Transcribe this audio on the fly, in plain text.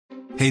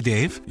Hey,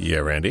 Dave. Yeah,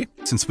 Randy.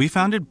 Since we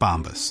founded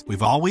Bombas,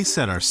 we've always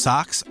said our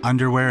socks,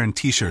 underwear, and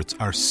T-shirts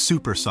are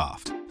super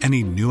soft.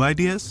 Any new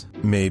ideas?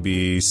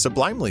 Maybe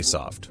sublimely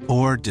soft.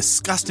 Or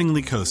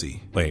disgustingly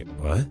cozy. Wait,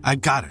 what? I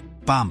got it.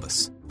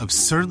 Bombas.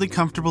 Absurdly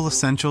comfortable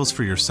essentials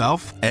for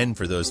yourself and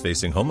for those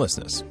facing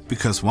homelessness.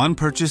 Because one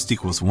purchased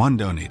equals one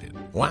donated.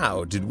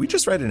 Wow, did we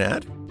just write an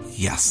ad?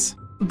 Yes.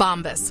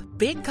 Bombas.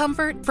 Big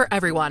comfort for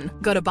everyone.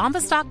 Go to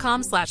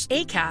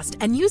bombas.com/ACAST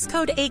and use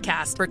code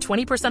ACAST for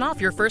 20%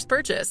 off your first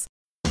purchase.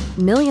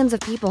 Millions of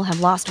people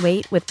have lost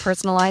weight with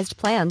personalized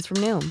plans from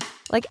Noom.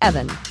 Like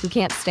Evan, who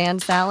can't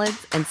stand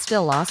salads and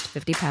still lost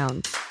 50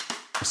 pounds.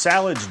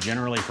 Salads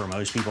generally for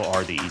most people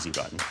are the easy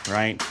button,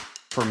 right?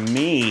 For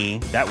me,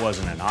 that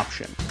wasn't an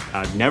option.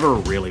 I never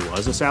really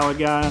was a salad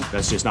guy.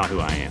 That's just not who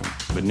I am.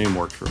 But Noom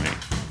worked for me.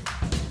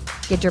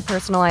 Get your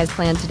personalized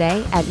plan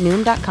today at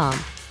Noom.com.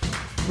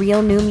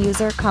 Real Noom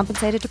user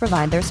compensated to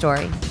provide their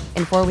story.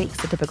 In 4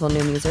 weeks, the typical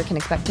Noom user can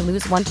expect to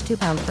lose 1 to 2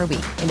 pounds per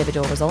week.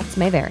 Individual results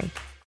may vary.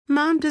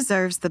 Mom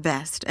deserves the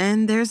best,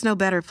 and there's no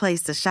better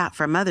place to shop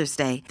for Mother's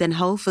Day than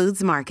Whole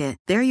Foods Market.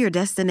 They're your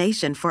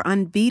destination for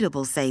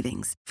unbeatable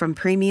savings, from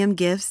premium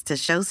gifts to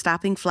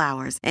show-stopping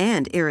flowers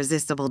and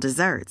irresistible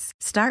desserts.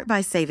 Start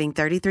by saving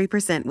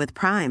 33% with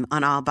Prime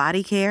on all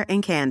body care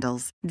and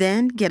candles.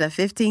 Then get a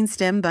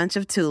 15-stem bunch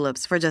of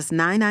tulips for just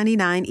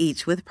 $9.99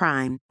 each with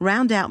Prime.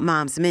 Round out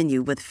Mom's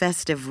menu with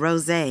festive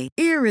rosé,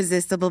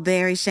 irresistible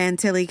berry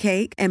chantilly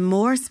cake, and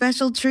more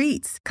special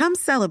treats. Come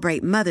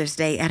celebrate Mother's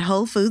Day at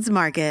Whole Foods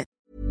Market.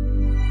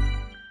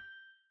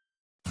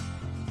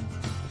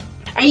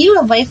 Are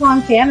you a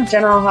lifelong fan of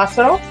General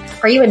Hospital?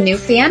 Are you a new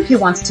fan who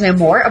wants to know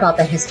more about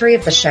the history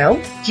of the show?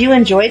 Do you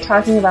enjoy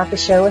talking about the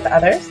show with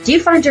others? Do you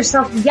find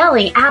yourself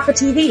yelling at the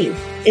TV?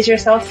 Is your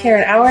self-care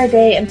an hour a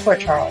day in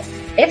Port Charles?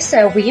 If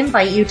so, we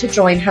invite you to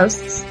join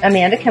hosts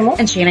Amanda Kimmel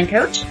and Shannon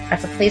Coach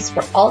at the place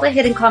where all the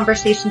hidden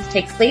conversations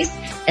take place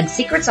and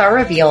secrets are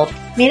revealed.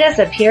 Meet us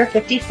at Pier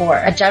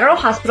 54, a General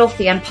Hospital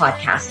fan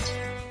podcast.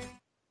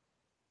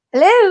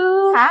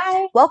 Hello.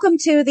 Hi. Welcome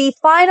to the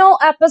final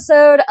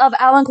episode of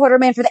Alan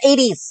Quarterman for the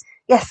 80s.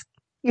 Yes.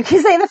 You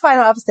can say the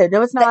final episode.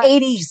 No, it's not. The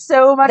 80s.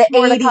 So much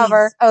more 80s. to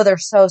cover. Oh,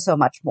 there's so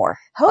much more.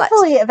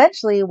 Hopefully,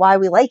 eventually, why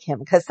we like him,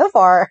 because so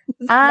far,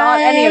 not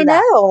any of that.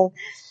 I know.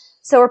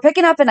 So we're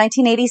picking up in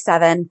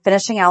 1987,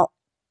 finishing out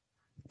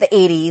the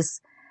 80s,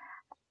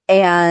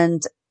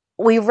 and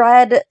we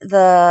read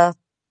the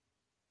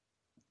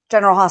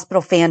General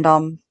Hospital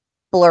fandom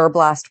blurb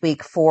last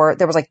week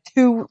there was like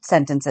 2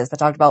 sentences that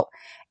talked about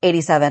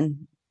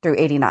 87 through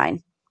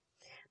 89.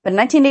 But in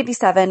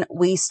 1987,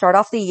 we start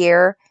off the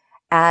year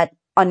on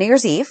New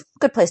Year's Eve.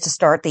 Good place to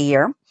start the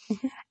year.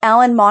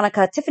 Alan,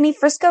 Monica, Tiffany,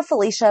 Frisco,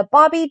 Felicia,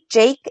 Bobby,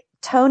 Jake,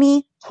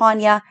 Tony,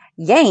 Tanya,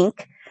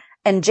 Yank,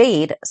 and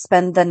Jade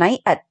spend the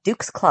night at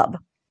Duke's Club.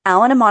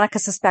 Alan and Monica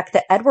suspect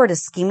that Edward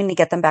is scheming to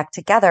get them back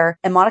together,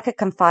 and Monica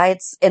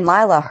confides in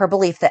Lila her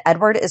belief that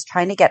Edward is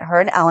trying to get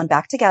her and Alan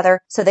back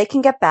together so they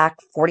can get back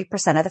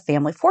 40% of the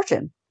family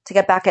fortune. To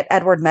get back at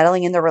Edward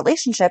meddling in their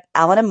relationship,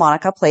 Alan and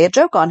Monica play a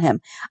joke on him.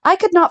 I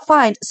could not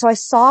find, so I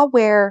saw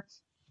where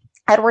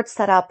Edward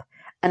set up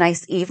a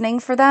nice evening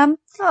for them.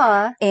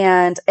 Aww.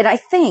 And I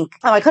think,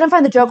 I couldn't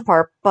find the joke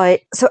part,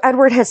 but so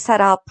Edward has set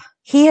up,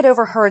 he had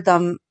overheard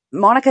them.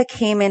 Monica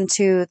came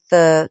into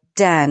the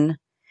den.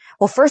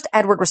 Well, first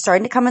Edward was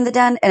starting to come in the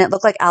den and it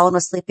looked like Alan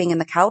was sleeping in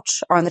the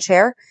couch or on the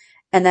chair.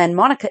 And then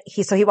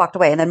he walked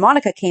away, and then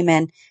Monica came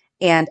in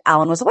and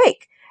Alan was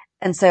awake.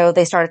 And so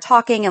they started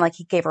talking, and like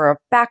he gave her a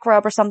back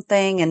rub or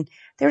something, and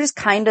they were just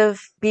kind of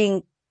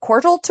being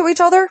cordial to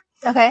each other.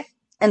 Okay.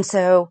 And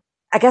so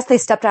I guess they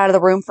stepped out of the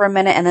room for a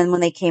minute, and then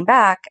when they came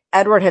back,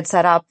 Edward had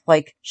set up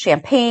like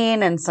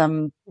champagne and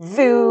some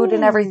food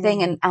and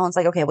everything. And Alan's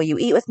like, okay, will you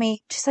eat with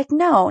me? She's like,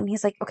 no. And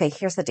he's like, okay,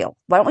 here's the deal.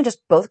 Why don't we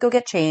just both go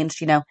get changed,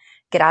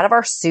 get out of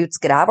our suits,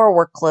 get out of our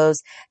work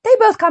clothes. They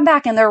both come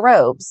back in their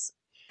robes.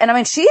 And I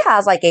mean, she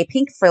has like a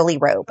pink frilly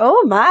robe.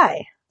 Oh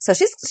my. So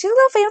she's a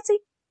little fancy.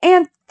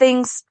 And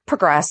things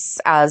progress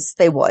as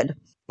they would.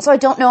 So I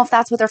don't know if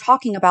that's what they're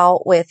talking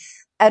about with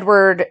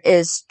Edward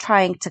is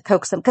trying to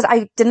coax them, because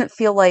I didn't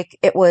feel like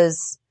it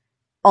was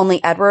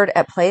only Edward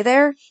at play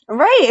there.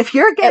 Right. If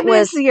you're getting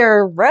into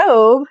your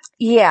robe.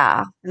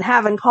 Yeah. And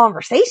having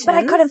conversations. But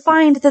I couldn't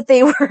find that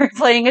they were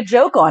playing a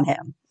joke on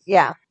him.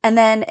 Yeah. And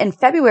then in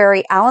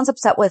February, Alan's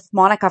upset with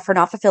Monica for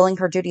not fulfilling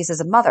her duties as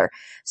a mother.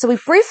 So we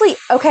briefly,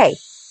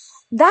 that's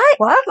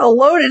a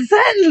loaded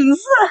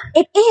sentence.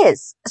 It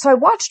is. So I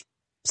watched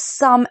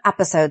some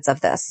episodes of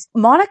this.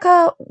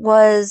 Monica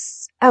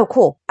was,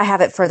 cool. I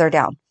have it further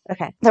down.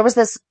 Okay. There was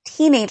this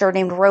teenager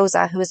named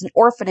Rosa who was an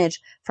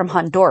orphanage from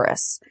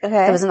Honduras. Okay.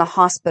 That was in the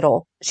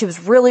hospital. She was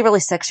really,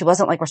 really sick. She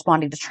wasn't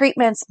responding to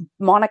treatments.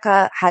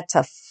 Monica had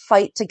to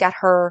fight to get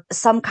her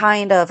some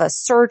kind of a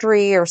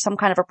surgery or some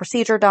kind of a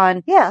procedure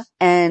done. Yeah.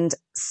 And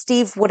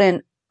Steve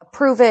wouldn't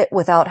approve it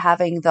without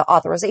having the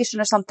authorization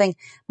or something.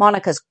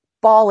 Monica's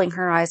bawling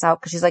her eyes out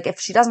because she's like, if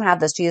she doesn't have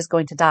this, she is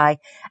going to die.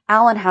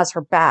 Alan has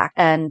her back,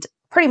 and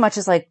pretty much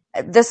is like,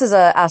 this is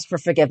a ask for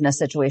forgiveness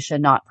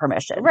situation, not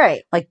permission.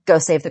 Right. Like, go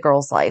save the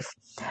girl's life.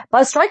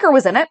 Buzz Stryker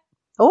was in it.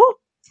 Oh,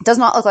 Does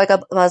not look like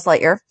a Buzz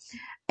Lightyear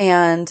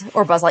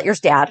or Buzz Lightyear's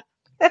dad.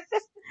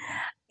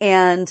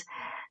 And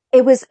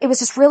it was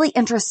just really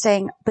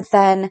interesting. But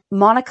then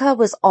Monica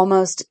was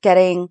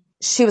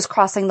she was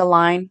crossing the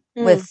line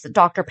with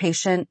doctor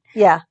patient.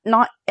 Yeah.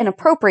 Not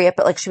inappropriate,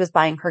 but like she was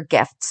buying her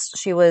gifts.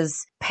 She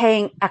was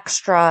paying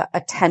extra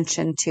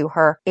attention to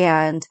her.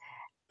 And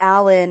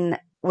Alan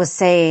was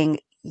saying,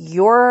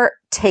 you're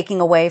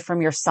taking away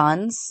from your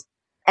sons.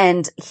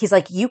 And he's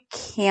like, you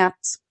can't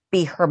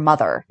be her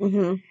mother.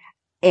 Mm-hmm.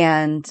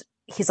 And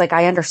he's like,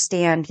 I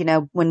understand,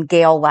 when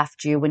Gail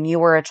left you, when you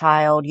were a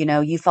child,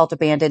 you felt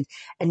abandoned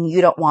and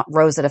you don't want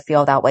Rosa to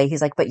feel that way.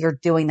 He's like, but you're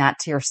doing that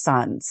to your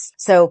sons.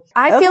 So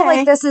I feel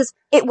like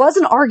it was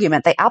an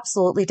argument. They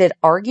absolutely did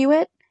argue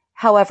it.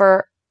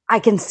 However, I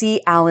can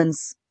see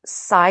Alan's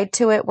side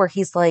to it where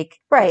he's like,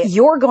 right,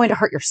 you're going to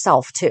hurt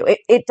yourself too.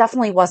 It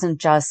definitely wasn't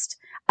just,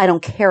 I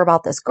don't care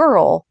about this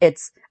girl.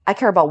 I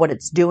care about what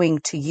it's doing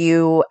to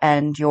you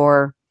and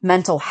your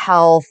mental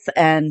health,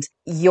 and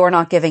you're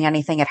not giving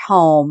anything at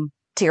home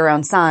to your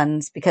own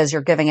sons because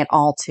you're giving it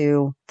all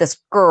to this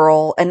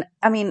girl. And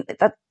I mean,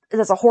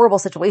 that's a horrible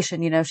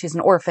situation. She's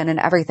an orphan and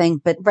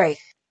everything, but right.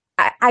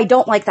 I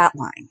don't like that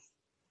line.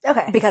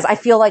 Okay. Because I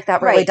feel like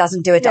that really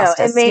doesn't do it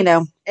justice,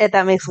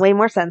 that makes way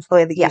more sense the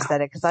way that you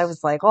said it. Cause I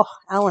was like, oh,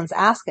 Alan's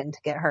asking to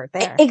get hurt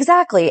there.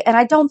 Exactly. And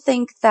I don't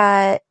think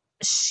that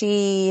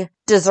she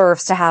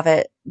deserves to have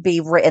it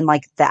be written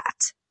like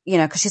that,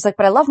 cause she's like,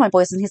 but I love my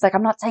boys. And he's like,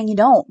 I'm not saying you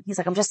don't. He's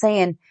like, I'm just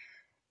saying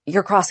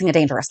you're crossing a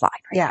dangerous line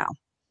right now.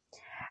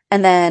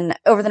 And then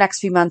over the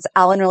next few months,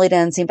 Alan really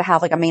didn't seem to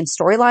have like a main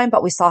storyline,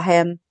 but we saw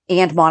him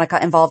and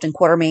Monica involved in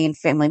Quartermaine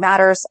family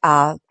matters.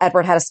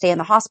 Edward had a stay in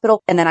the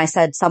hospital. And then I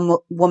said some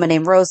woman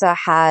named Rosa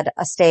had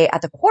a stay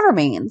at the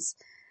Quartermaines.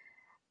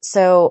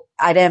 So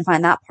I didn't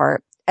find that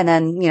part. And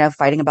then,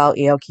 fighting about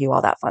EOQ,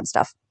 all that fun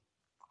stuff.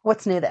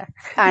 What's new there?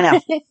 I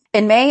know.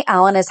 In May,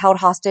 Alan is held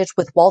hostage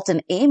with Walt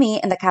and Amy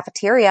in the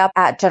cafeteria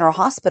at General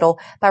Hospital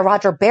by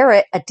Roger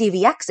Barrett, a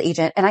DVX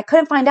agent. And I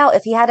couldn't find out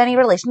if he had any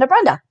relation to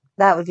Brenda.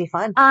 That would be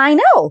fun. I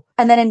know.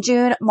 And then in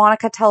June,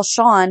 Monica tells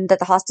Sean that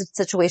the hostage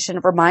situation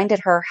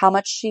reminded her how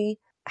much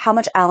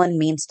Alan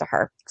means to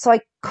her. So I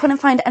couldn't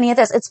find any of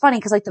this. It's funny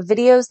because like the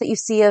videos that you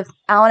see of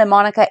Alan and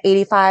Monica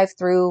 85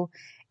 through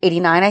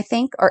 89, I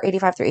think, or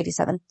 85 through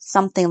 87,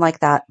 something like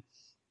that,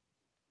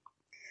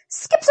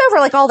 skips over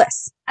like all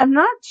this. I'm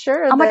not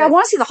sure. I'm like, I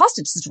want to see the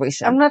hostage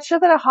situation. I'm not sure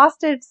that a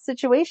hostage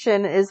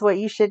situation is what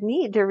you should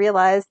need to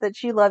realize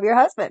that you love your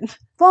husband.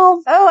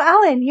 Well, oh,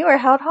 Alan, you are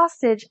held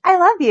hostage. I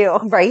love you.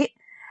 Right.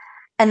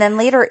 And then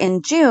later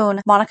in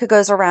June, Monica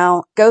goes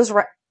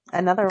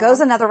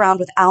another round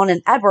with Alan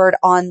and Edward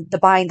on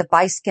buying the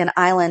Biskin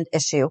Island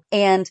issue.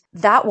 And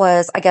that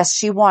was, I guess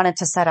she wanted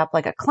to set up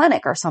like a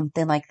clinic or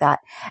something like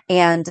that.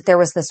 And there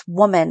was this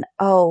woman.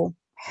 Oh,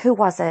 who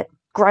was it?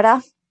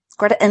 Greta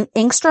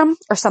Engstrom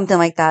or something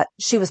like that.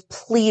 She was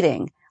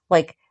pleading,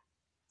 like,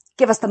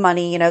 give us the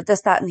money,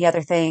 this, that, and the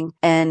other thing.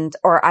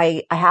 Or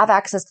I have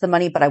access to the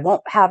money, but I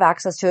won't have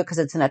access to it because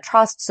it's in a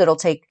trust. So it'll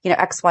take,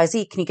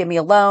 XYZ. Can you give me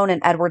a loan?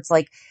 And Edward's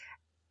like,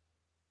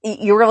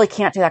 you really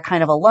can't do that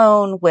kind of a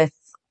loan with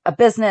a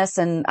business.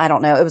 And I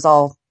don't know. It was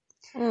all,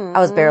 I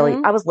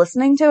was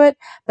listening to it.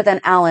 But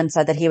then Alan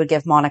said that he would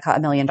give Monica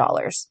 $1 million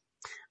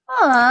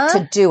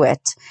to do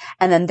it.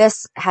 And then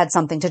this had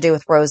something to do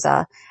with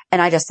Rosa.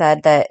 And I just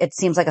said that it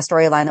seems like a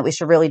storyline that we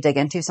should really dig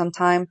into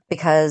sometime,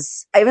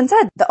 because I even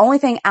said the only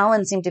thing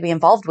Alan seemed to be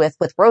involved with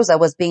Rosa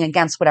was being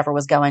against whatever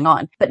was going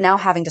on. But now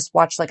having just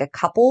watched like a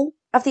couple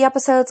of the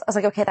episodes, I was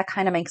like, okay, that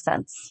kind of makes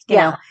sense. You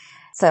know?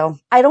 So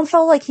I don't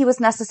feel like he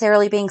was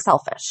necessarily being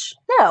selfish.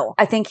 No.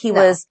 I think he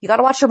was, you got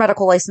to watch your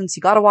medical license.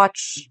 You got to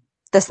watch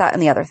this, that,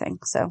 and the other thing.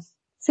 So.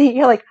 See,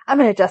 you're like, I'm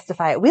going to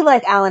justify it. We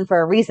like Alan for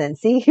a reason.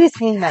 See, he was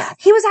being nice.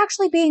 He was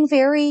actually being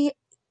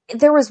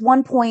there was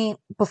one point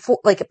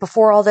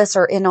before all this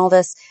or in all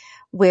this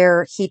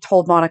where he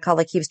told Monica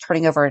like he was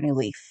turning over a new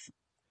leaf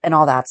and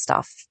all that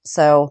stuff.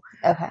 So,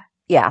 okay.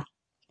 Yeah.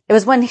 It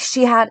was when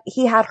he had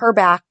her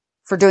back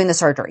for doing the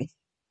surgery.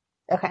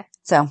 Okay.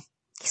 So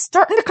he's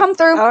starting to come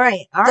through. All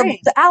right.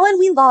 The Alan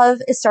we love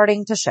is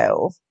starting to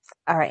show.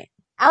 All right.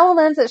 Alan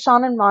learns that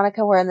Sean and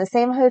Monica were in the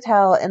same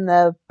hotel in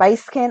the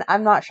Biskin.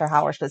 I'm not sure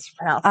how we're supposed to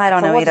pronounce it. I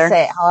don't know either.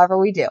 Say it however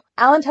we do.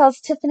 Alan tells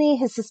Tiffany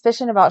his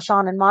suspicion about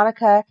Sean and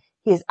Monica.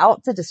 He is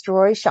out to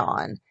destroy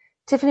Sean.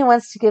 Tiffany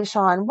wants to give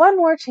Sean one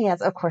more chance.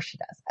 Of course she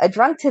does. A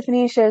drunk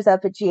Tiffany shows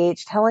up at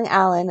GH telling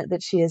Alan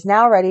that she is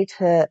now ready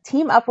to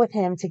team up with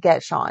him to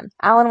get Sean.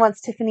 Alan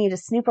wants Tiffany to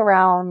snoop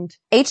around.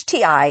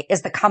 HTI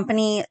is the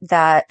company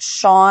that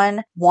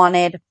Sean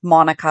wanted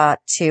Monica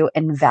to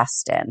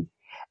invest in.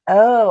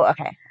 Oh,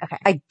 okay.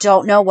 I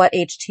don't know what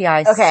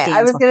HTI stands for. Okay,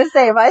 I was going to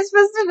say, am I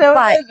supposed to know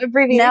what the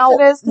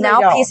abbreviation is?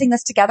 Now piecing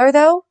this together,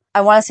 though, I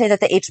want to say that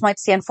the H might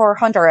stand for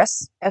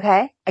Honduras.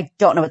 Okay. I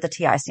don't know what the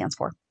TI stands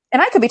for.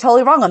 And I could be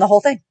totally wrong on the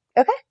whole thing.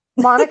 Okay.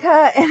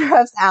 Monica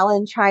interrupts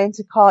Alan trying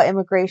to call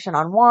immigration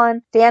on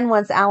Juan. Dan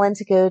wants Alan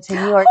to go to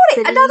New York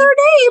City. Another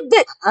name.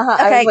 Okay.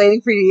 I was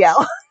waiting for you to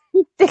yell.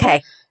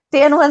 Okay.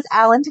 Dan wants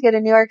Alan to go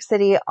to New York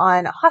City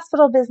on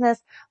hospital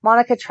business.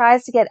 Monica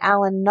tries to get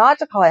Alan not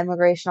to call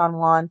immigration on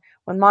Juan.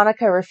 When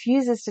Monica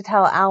refuses to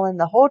tell Alan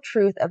the whole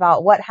truth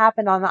about what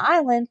happened on the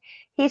island,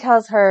 he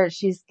tells her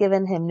she's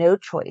given him no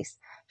choice.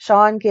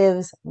 Sean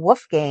gives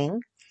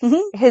Wolfgang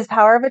his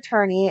power of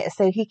attorney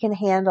so he can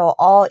handle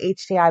all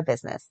HDI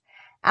business.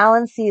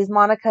 Alan sees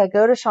Monica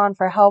go to Sean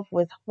for help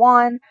with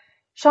Juan.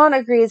 Sean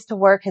agrees to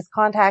work his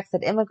contacts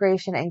at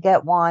immigration and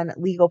get Juan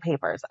legal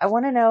papers. I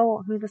want to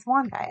know who this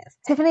Juan guy is.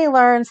 Tiffany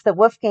learns that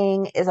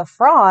Wolfgang is a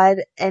fraud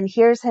and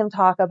hears him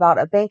talk about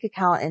a bank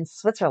account in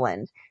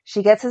Switzerland.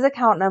 She gets his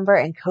account number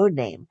and code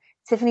name.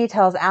 Tiffany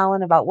tells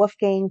Alan about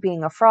Wolfgang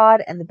being a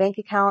fraud and the bank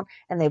account,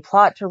 and they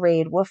plot to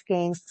raid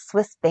Wolfgang's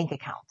Swiss bank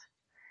account.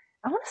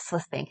 I want a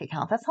Swiss bank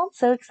account. That sounds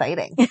so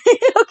exciting.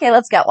 Okay,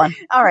 let's get one.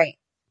 All right.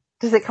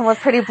 Does it come with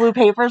pretty blue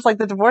papers like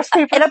the divorce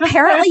papers? And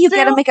apparently you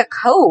get to make a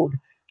code.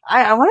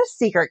 I want a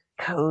secret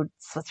code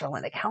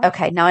Switzerland account.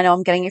 Okay, now I know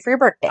I'm getting you for your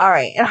birthday. All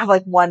right. And I have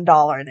like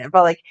 $1 in it,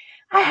 but like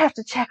I have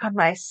to check on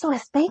my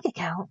Swiss bank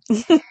account.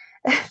 Then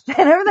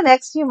over the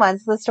next few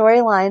months, the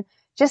storyline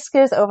just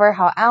goes over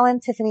how Alan,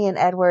 Tiffany, and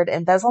Edward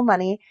embezzle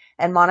money,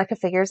 and Monica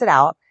figures it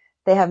out.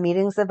 They have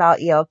meetings about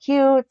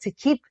ELQ to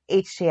keep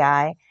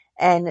HTI,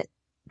 and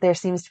there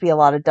seems to be a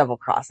lot of double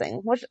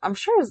crossing, which I'm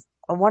sure is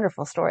a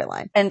wonderful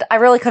storyline. And I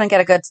really couldn't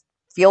get a good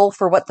feel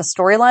for what the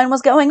storyline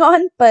was going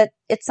on, but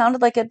it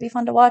sounded like it'd be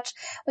fun to watch.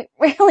 We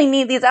really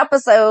need these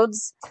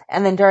episodes.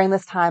 And then during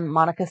this time,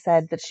 Monica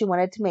said that she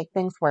wanted to make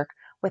things work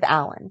with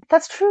Alan. If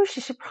that's true, she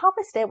should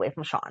probably stay away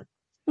from Sean.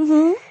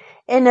 Mm-hmm.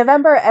 In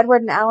November,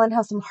 Edward and Alan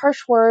have some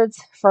harsh words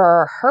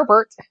for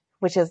Herbert,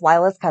 which is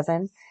Lila's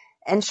cousin,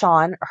 and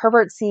Sean.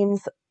 Herbert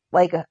seems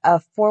like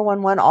a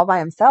 411 all by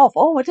himself.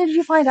 Oh, what did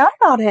you find out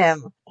about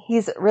him?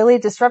 He's really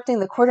disrupting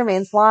the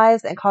Quartermaines'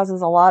 lives and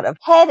causes a lot of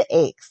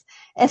headaches.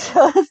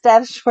 Until his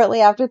death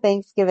shortly after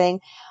Thanksgiving,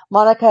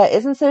 Monica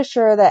isn't so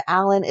sure that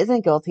Alan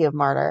isn't guilty of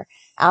murder.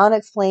 Alan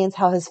explains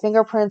how his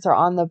fingerprints are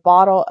on the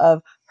bottle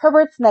of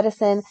Herbert's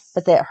medicine,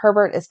 but that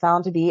Herbert is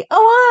found to be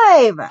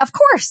alive. Of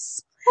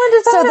course. When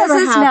does that So this ever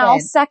is happen? now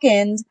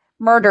second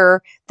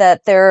murder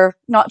that they're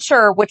not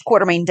sure which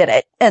Quartermaine did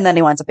it. And then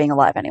he winds up being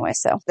alive anyway,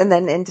 so. And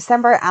then in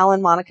December,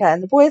 Alan, Monica,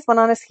 and the boys went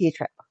on a ski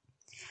trip.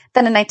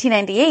 Then in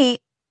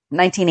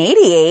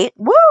 1988,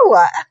 woo!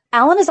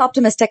 Alan is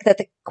optimistic that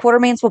the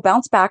Quartermaines will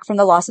bounce back from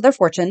the loss of their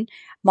fortune.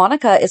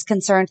 Monica is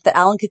concerned that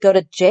Alan could go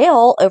to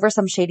jail over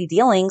some shady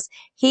dealings.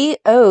 He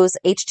owes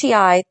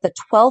HTI the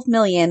 $12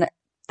 million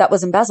that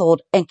was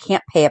embezzled and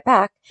can't pay it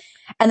back.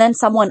 And then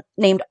someone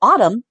named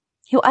Autumn,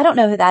 who I don't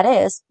know who that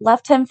is,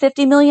 left him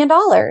 $50 million.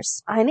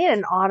 I need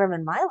an Autumn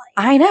in my life.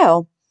 I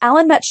know.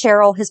 Alan met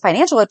Cheryl, his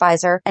financial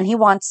advisor, and he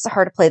wants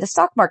her to play the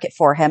stock market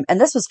for him. And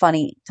this was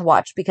funny to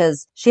watch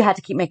because she had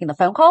to keep making the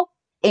phone call.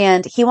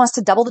 And he wants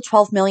to double the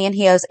 $12 million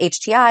he owes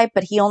HTI,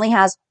 but he only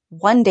has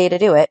one day to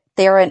do it.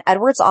 They are in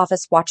Edward's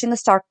office watching the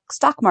stock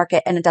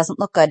market, and it doesn't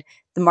look good.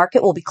 The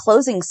market will be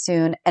closing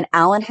soon, and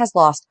Alan has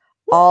lost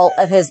all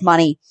of his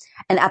money.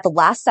 And at the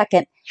last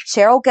second,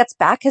 Cheryl gets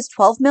back his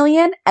 $12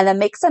 million and then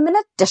makes him an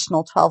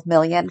additional $12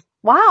 million.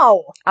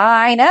 Wow.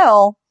 I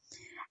know.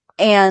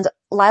 And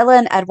Lila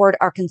and Edward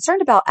are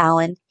concerned about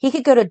Alan. He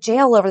could go to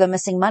jail over the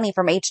missing money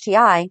from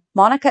HTI.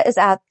 Monica is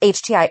at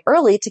HTI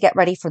early to get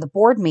ready for the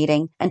board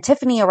meeting, and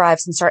Tiffany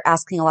arrives and starts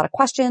asking a lot of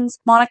questions.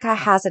 Monica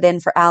has it in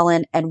for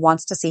Alan and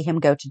wants to see him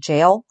go to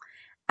jail.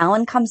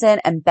 Alan comes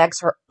in and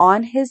begs her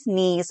on his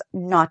knees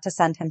not to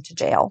send him to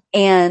jail.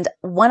 And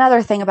one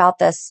other thing about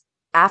this,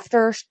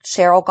 after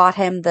Cheryl got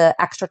him the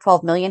extra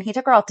 $12 million, he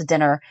took her out to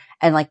dinner,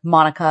 and like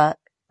Monica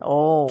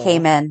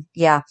came in.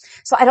 Yeah.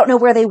 So I don't know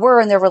where they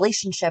were in their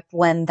relationship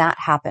when that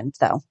happened,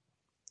 though.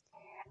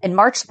 In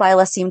March,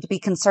 Lila seemed to be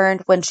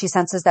concerned when she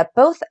senses that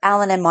both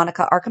Alan and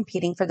Monica are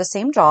competing for the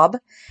same job.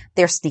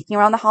 They're sneaking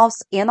around the house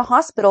and the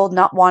hospital,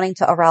 not wanting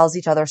to arouse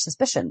each other's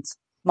suspicions.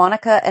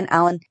 Monica and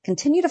Alan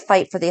continue to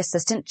fight for the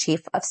assistant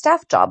chief of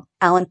staff job.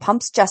 Alan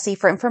pumps Jesse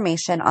for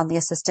information on the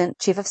assistant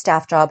chief of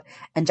staff job,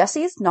 and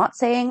Jesse's not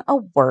saying a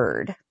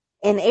word.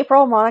 In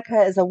April,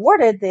 Monica is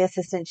awarded the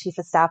assistant chief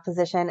of staff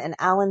position, and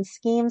Alan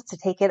schemes to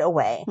take it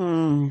away.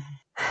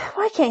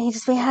 Why can't he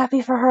just be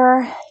happy for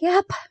her?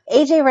 Yep.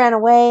 AJ ran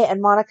away,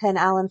 and Monica and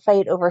Alan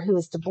fight over who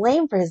is to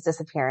blame for his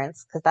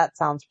disappearance, because that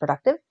sounds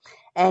productive.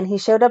 And he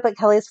showed up at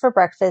Kelly's for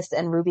breakfast,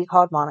 and Ruby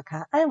called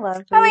Monica. I love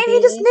Ruby. I mean,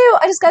 he just knew.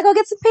 I just gotta go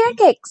get some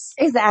pancakes.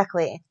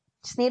 Exactly.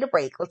 Just need a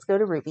break. Let's go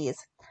to Ruby's.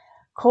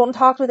 Colton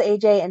talked with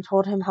AJ and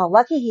told him how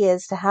lucky he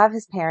is to have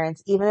his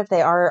parents, even if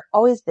they are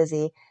always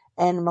busy,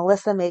 and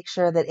Melissa makes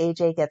sure that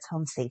AJ gets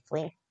home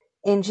safely.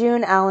 In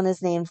June, Alan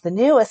is named the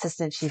new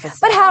assistant chief of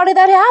staff. But how did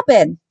that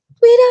happen?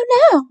 We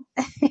don't know.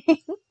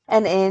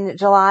 And in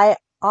July,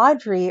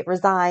 Audrey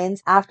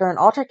resigns after an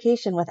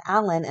altercation with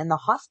Alan, and the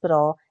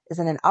hospital is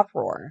in an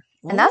uproar.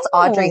 And that's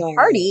Audrey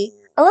Hardy,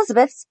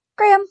 Elizabeth's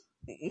Graham.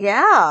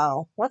 Yeah.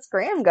 What's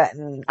Graham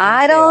gotten?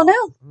 I don't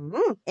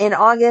know. In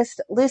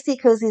August, Lucy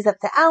cozies up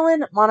to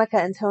Alan. Monica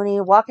and Tony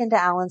walk into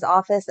Alan's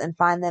office and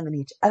find them in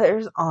each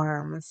other's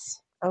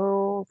arms.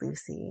 Oh,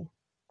 Lucy.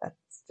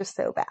 That's just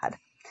so bad.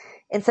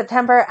 In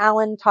September,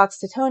 Alan talks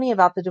to Tony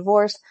about the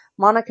divorce.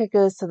 Monica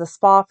goes to the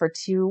spa for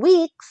 2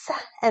 weeks.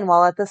 And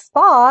while at the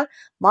spa,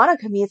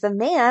 Monica meets a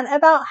man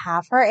about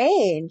half her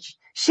age.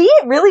 She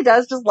really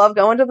does just love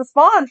going to the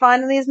spa and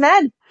finding these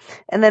men.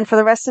 And then for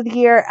the rest of the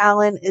year,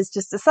 Alan is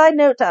just a side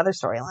note to other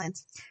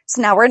storylines. So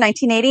now we're in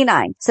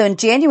 1989. So in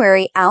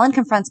January, Alan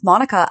confronts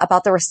Monica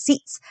about the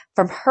receipts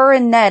from her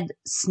and Ned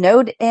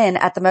snowed in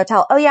at the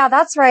motel. Oh yeah,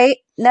 that's right.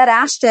 Ned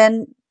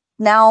Ashton,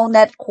 now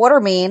Ned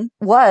Quartermain,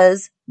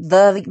 was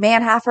the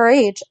man half her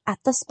age at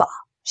the spa.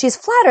 She's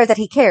flattered that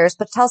he cares,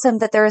 but tells him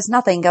that there is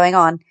nothing going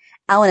on.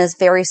 Alan is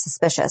very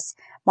suspicious.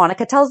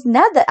 Monica tells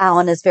Ned that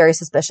Alan is very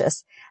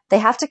suspicious. They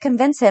have to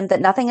convince him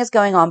that nothing is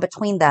going on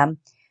between them.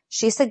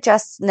 She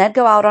suggests Ned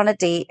go out on a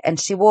date and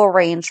she will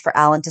arrange for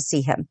Alan to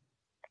see him.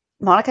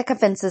 Monica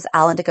convinces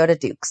Alan to go to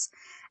Duke's.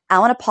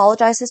 Alan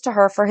apologizes to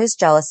her for his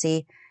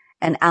jealousy,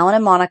 and Alan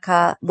and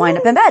Monica wind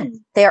up in bed.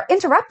 They are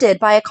interrupted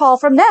by a call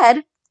from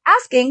Ned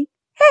asking,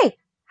 hey,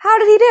 how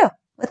did he do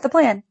with the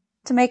plan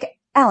to make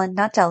Alan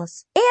not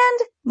jealous? And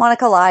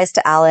Monica lies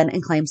to Alan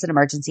and claims an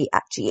emergency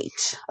at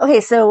GH.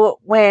 Okay, so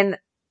when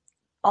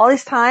all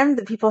this time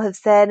that people have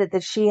said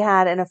that she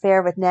had an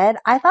affair with Ned,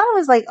 I thought it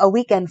was like a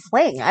weekend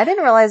fling. I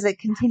didn't realize it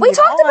continued. We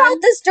talked about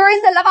this during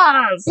the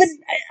Lavas. But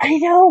I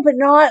know, but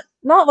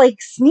not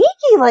like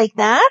sneaky like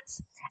that.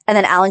 And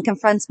then Alan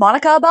confronts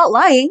Monica about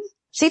lying.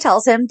 She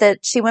tells him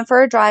that she went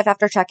for a drive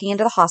after checking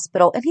into the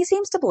hospital, and he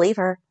seems to believe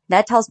her.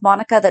 Ned tells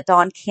Monica that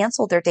Dawn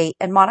canceled their date,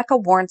 and Monica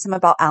warns him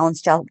about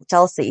Alan's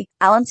jealousy.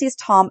 Alan sees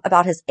Tom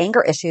about his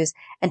anger issues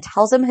and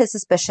tells him his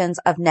suspicions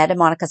of Ned and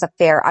Monica's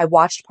affair. I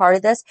watched part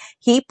of this.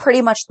 He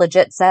pretty much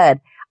legit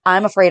said,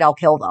 I'm afraid I'll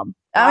kill them.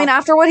 Wow. I mean,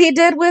 after what he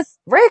did with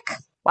Rick.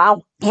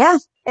 Wow. Yeah.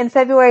 In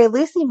February,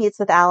 Lucy meets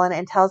with Alan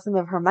and tells him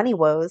of her money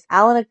woes.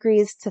 Alan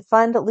agrees to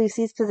fund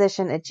Lucy's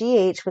position at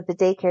GH with the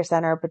daycare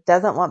center, but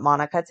doesn't want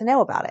Monica to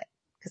know about it.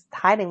 Because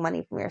hiding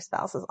money from your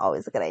spouse is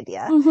always a good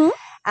idea. Mm-hmm.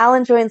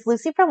 Alan joins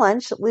Lucy for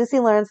lunch. Lucy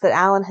learns that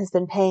Alan has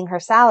been paying her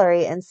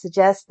salary and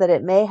suggests that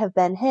it may have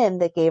been him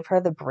that gave her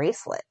the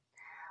bracelet.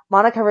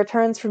 Monica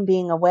returns from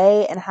being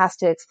away and has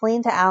to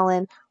explain to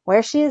Alan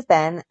where she has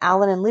been.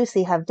 Alan and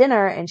Lucy have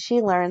dinner and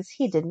she learns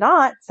he did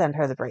not send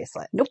her the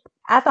bracelet. Nope.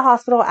 At the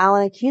hospital,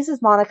 Alan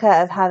accuses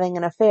Monica of having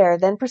an affair,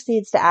 then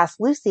proceeds to ask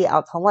Lucy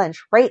out to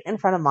lunch right in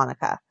front of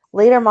Monica.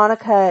 Later,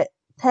 Monica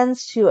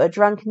tends to a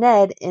drunk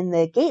Ned in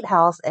the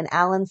gatehouse and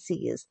Alan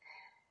sees.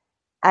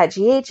 At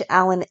GH,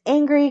 Alan,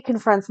 angry,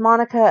 confronts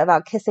Monica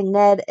about kissing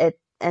Ned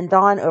and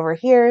Dawn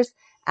overhears.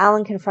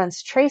 Alan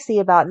confronts Tracy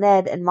about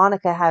Ned and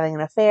Monica having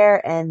an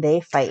affair, and they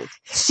fight.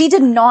 She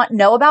did not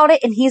know about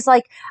it, and he's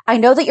like, I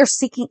know that you're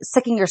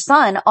sicking your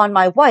son on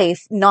my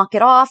wife. Knock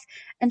it off.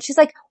 And she's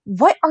like,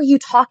 what are you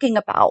talking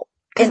about?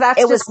 Because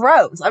that's just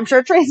gross. I'm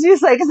sure Tracy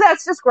was like, because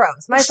that's just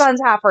gross. My son's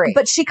half her age.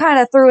 But she kind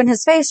of threw in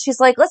his face. She's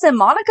like, listen,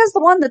 Monica's the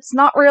one that's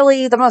not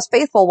really the most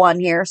faithful one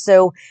here.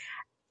 So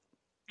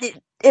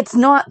it's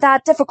not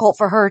that difficult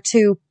for her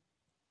to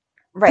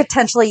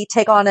potentially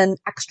take on an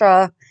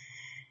extra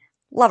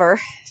lover.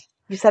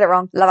 You said it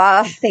wrong.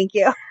 Lover. Thank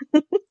you.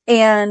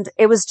 And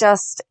it was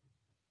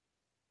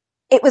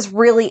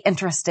really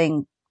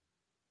interesting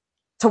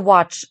to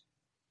watch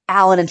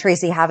Alan and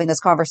Tracy having this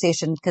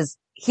conversation because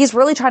he's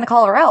really trying to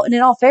call her out. And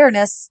in all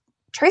fairness,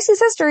 Tracy's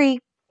history.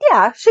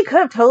 Yeah, she could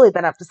have totally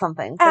been up to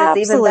something. But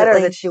it's even better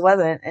that she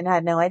wasn't and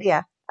had no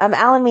idea.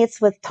 Alan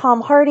meets with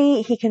Tom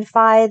Hardy. He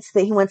confides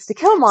that he wants to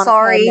kill Monica.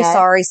 Sorry.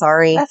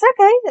 That's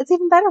okay. It's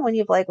even better when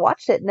you've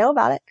watched it and know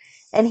about it.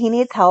 And he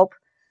needs help.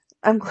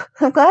 I'm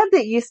glad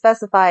that you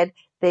specified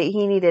that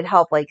he needed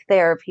help,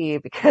 therapy,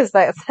 because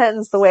that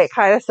sentence, the way it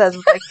kind of says,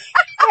 it's like,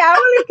 hey, I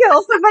want to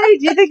kill somebody.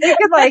 Do you think you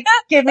could,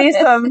 give me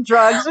some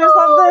drugs or something?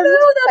 Oh,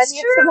 no, that's I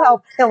need true. some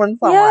help killing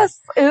someone. Yes.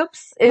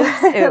 Oops.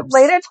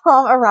 Later,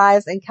 Tom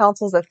arrives and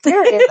counsels a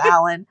furious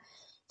Alan.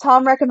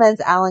 Tom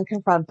recommends Alan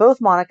confront both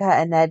Monica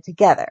and Ned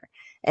together.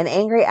 An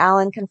angry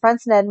Alan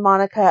confronts Ned and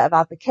Monica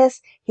about the kiss.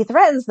 He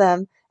threatens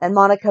them, and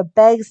Monica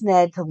begs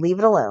Ned to leave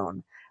it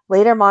alone.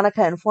 Later,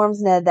 Monica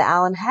informs Ned that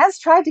Alan has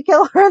tried to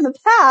kill her in the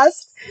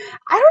past.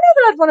 I don't know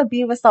that I'd want to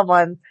be with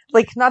someone,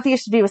 not that you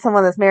should be with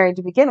someone that's married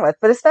to begin with,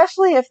 but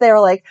especially if they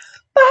were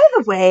by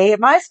the way,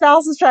 my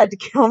spouse has tried to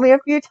kill me a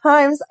few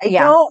times. I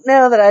don't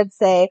know that I'd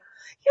say,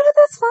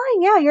 that's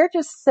fine. Yeah, you're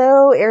just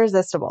so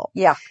irresistible.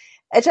 Yeah.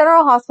 At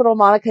General Hospital,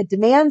 Monica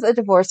demands a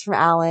divorce from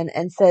Alan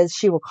and says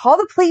she will call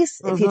the police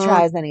if he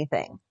tries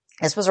anything.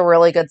 This was a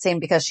really good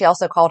scene because she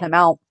also called him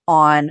out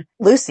on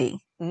Lucy.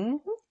 Mm-hmm.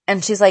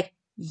 And she's like,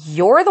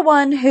 you're the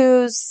one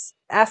who's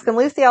asking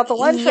Lucy out to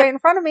lunch right in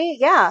front of me.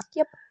 Yeah.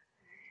 Yep.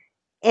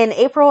 In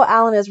April,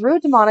 Alan is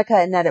rude to Monica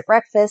and Ned at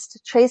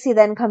breakfast. Tracy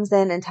then comes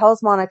in and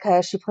tells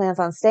Monica she plans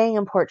on staying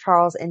in Port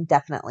Charles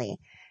indefinitely.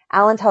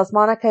 Alan tells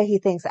Monica he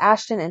thinks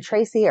Ashton and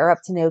Tracy are up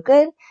to no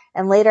good,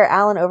 and later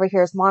Alan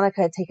overhears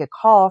Monica take a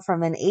call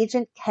from an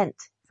Agent Kent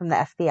from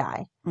the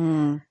FBI.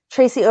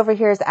 Tracy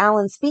overhears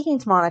Alan speaking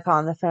to Monica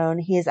on the phone.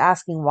 He is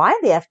asking why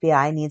the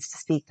FBI needs to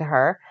speak to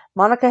her.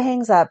 Monica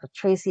hangs up.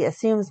 Tracy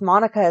assumes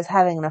Monica is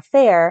having an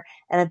affair,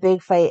 and a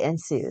big fight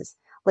ensues.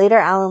 Later,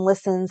 Alan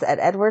listens at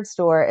Edward's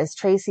door as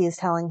Tracy is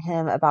telling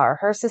him about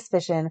her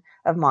suspicion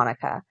of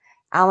Monica.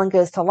 Alan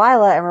goes to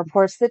Lila and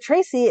reports that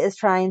Tracy is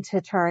trying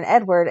to turn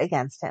Edward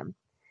against him.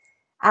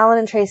 Alan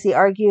and Tracy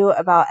argue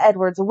about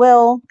Edward's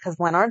will, because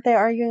when aren't they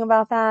arguing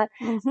about that?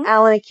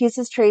 Alan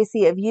accuses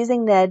Tracy of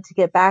using Ned to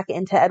get back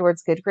into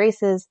Edward's good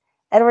graces.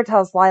 Edward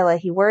tells Lila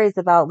he worries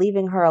about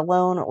leaving her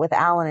alone with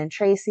Alan and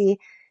Tracy.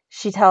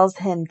 She tells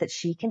him that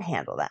she can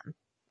handle them.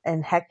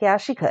 And heck yeah,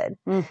 she could.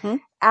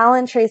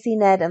 Alan, Tracy,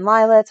 Ned, and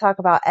Lila talk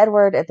about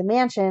Edward at the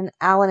mansion.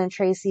 Alan and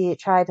Tracy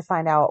try to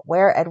find out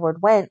where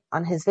Edward went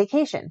on his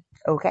vacation.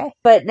 Okay.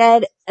 But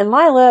Ned and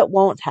Lila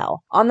won't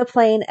tell. On the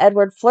plane,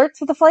 Edward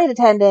flirts with the flight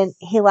attendant.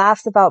 He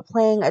laughs about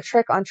playing a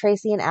trick on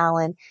Tracy and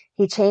Alan.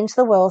 He changed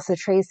the will so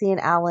Tracy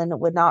and Alan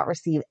would not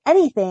receive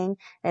anything,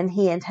 and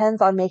he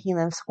intends on making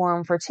them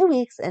squirm for 2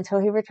 weeks until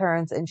he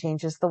returns and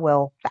changes the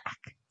will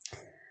back.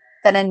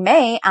 Then in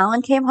May,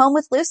 Alan came home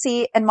with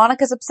Lucy, and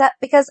Monica's upset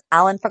because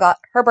Alan forgot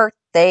her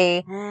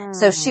birthday.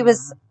 So she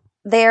was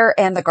there,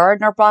 and the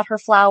gardener brought her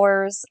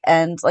flowers,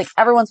 and like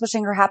everyone's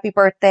wishing her happy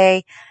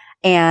birthday.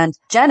 And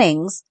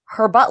Jennings,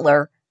 her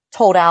butler,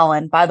 told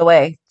Alan, by the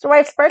way, it's your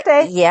wife's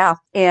birthday. Yeah.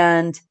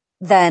 And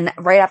then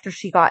right after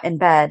she got in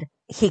bed,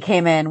 he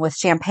came in with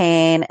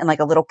champagne and like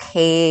a little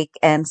cake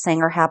and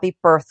sang her happy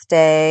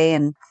birthday.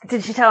 And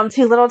did she tell him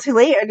too little too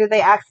late, or did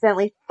they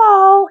accidentally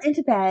fall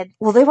into bed?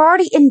 Well, they were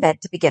already in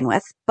bed to begin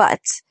with,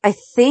 but I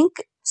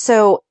think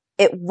so.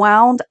 It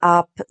wound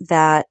up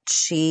that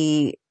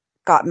she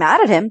got mad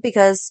at him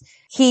because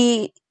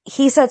he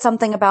said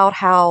something about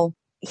how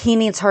he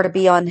needs her to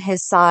be on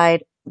his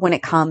side when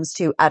it comes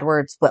to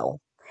Edward's will.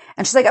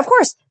 And she's like, of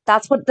course,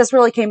 that's what this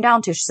really came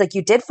down to. She's like,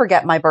 you did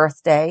forget my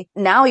birthday.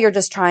 Now you're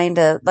just trying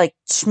to like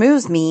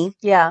schmooze me.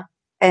 Yeah.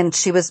 And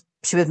she was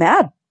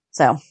mad.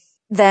 So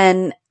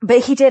then, but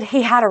he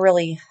had a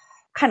really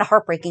kind of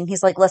heartbreaking.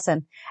 He's like,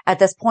 listen, at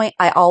this point,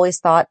 I always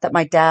thought that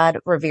my dad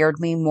revered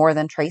me more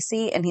than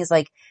Tracy. And he's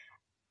like,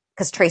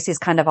 because Tracy's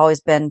kind of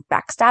always been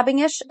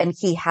backstabbing-ish and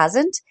he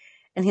hasn't.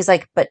 And he's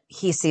like, but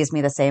he sees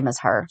me the same as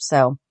her.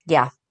 So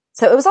yeah.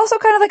 So it was also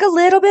kind of like a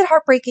little bit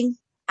heartbreaking.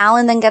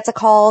 Alan then gets a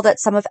call that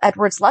some of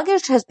Edward's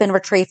luggage has been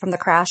retrieved from the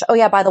crash. Oh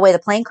yeah, by the way, the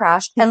plane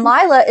crashed. And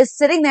Lila is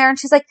sitting there and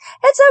she's like,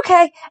 it's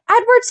okay.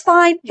 Edward's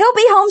fine. He'll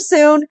be home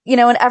soon. You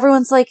know, and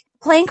everyone's like,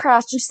 plane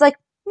crashed. And she's like,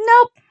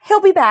 nope,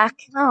 he'll be back.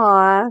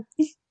 Aww.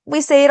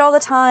 We say it all the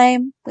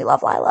time. We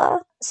love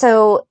Lila.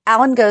 So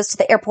Alan goes to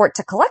the airport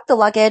to collect the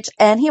luggage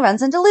and he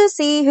runs into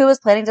Lucy, who is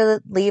planning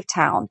to leave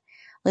town.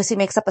 Lucy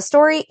makes up a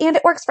story and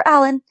it works for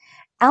Alan.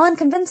 Alan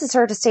convinces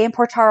her to stay in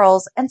Port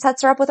Charles and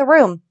sets her up with a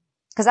room.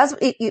 Because that's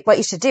what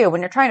you should do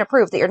when you're trying to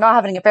prove that you're not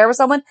having an affair with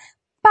someone.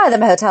 Buy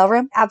them a hotel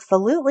room.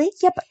 Absolutely.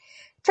 Yep.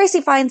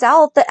 Tracy finds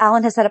out that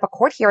Alan has set up a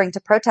court hearing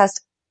to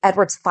protest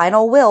Edward's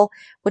final will,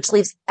 which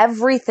leaves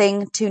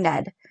everything to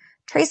Ned.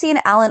 Tracy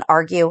and Alan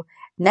argue.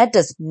 Ned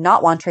does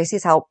not want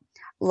Tracy's help.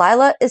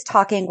 Lila is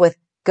talking with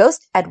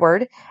Ghost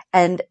Edward,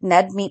 and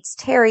Ned meets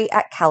Terry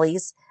at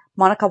Kelly's.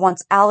 Monica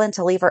wants Alan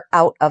to leave her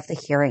out of the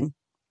hearing.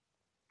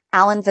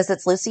 Alan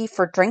visits Lucy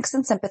for drinks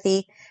and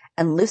sympathy,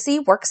 and Lucy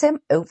works him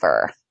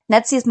over.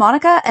 Ned sees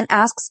Monica and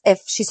asks if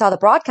she saw the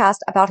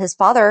broadcast about his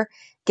father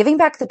giving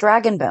back the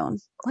dragon bone.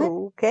 What?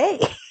 Okay.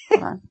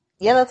 Hold on.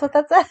 Yeah, that's what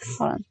that says.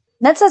 Hold on.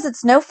 Ned says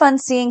it's no fun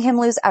seeing him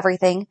lose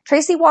everything.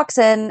 Tracy walks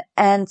in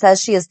and says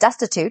she is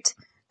destitute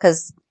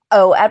because,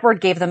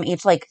 Edward gave them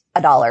each like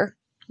 $1.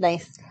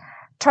 Nice.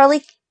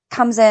 Charlie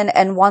comes in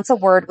and wants a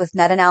word with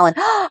Ned and Alan.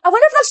 I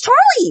wonder if that's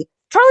Charlie!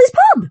 Charlie's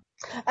Pub!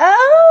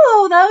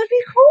 Oh, that would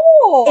be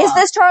cool. Is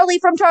this Charlie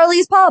from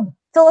Charlie's Pub?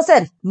 Fill us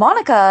in.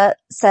 Monica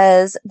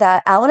says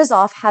that Alan is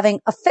off having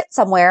a fit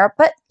somewhere,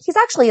 but he's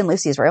actually in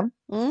Lucy's room.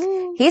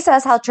 He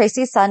says how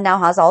Tracy's son now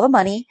has all the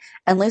money,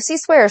 and Lucy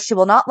swears she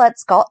will not let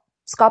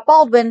Scott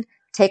Baldwin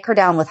take her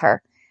down with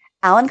her.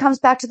 Alan comes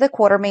back to the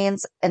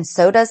Quartermains, and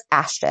so does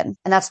Ashton.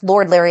 And that's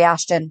Lord Larry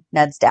Ashton,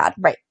 Ned's dad.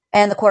 Right.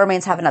 And the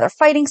Quartermains have another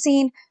fighting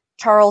scene.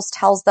 Charles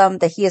tells them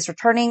that he is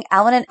returning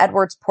Alan and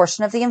Edward's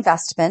portion of the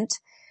investment.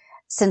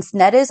 Since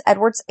Ned is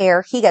Edward's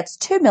heir, he gets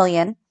 $2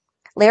 million.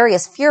 Larry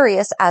is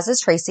furious, as is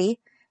Tracy.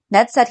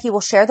 Ned said he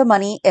will share the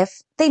money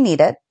if they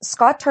need it.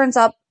 Scott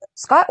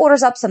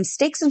orders up some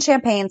steaks and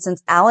champagne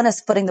since Alan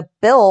is footing the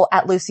bill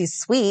at Lucy's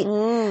suite.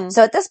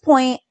 So at this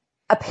point,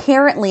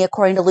 apparently,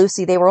 according to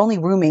Lucy, they were only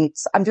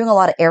roommates. I'm doing a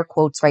lot of air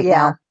quotes right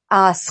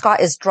now. Scott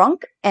is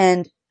drunk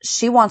and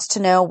she wants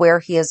to know where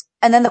he is.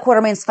 And then the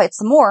Quartermains fight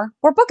some more.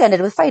 We're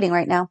bookended with fighting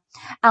right now.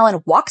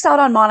 Alan walks out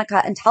on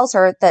Monica and tells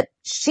her that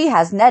she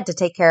has Ned to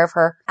take care of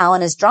her.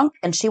 Alan is drunk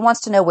and she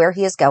wants to know where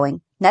he is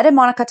going. Ned and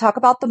Monica talk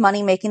about the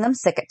money making them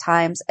sick at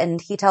times,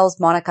 and he tells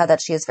Monica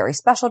that she is very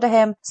special to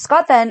him.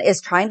 Scott then is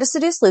trying to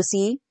seduce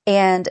Lucy,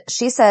 and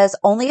she says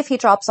only if he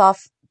drops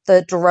off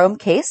the Jerome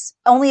case.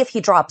 Only if he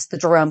drops the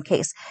Jerome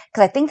case.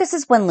 Because I think this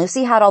is when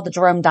Lucy had all the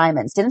Jerome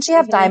diamonds. Didn't she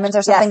have diamonds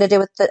or something to do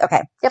with the...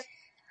 Okay. Yep.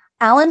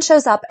 Alan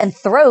shows up and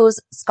throws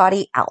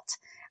Scotty out.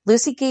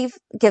 Lucy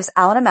gives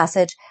Alan a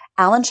message.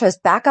 Alan shows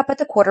back up at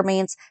the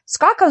Quartermains.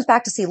 Scott comes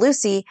back to see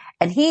Lucy,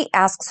 and he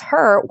asks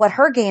her what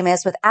her game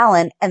is with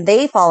Alan, and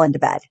they fall into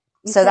bed.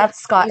 So that's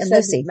Scott and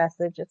Lucy.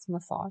 Message. It's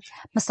massage.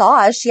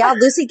 Massage. Yeah,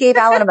 Lucy gave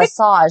Alan a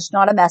massage,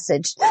 not a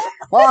message.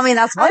 Well, I mean,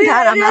 that's one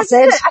kind of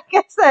message. I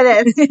guess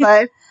that is,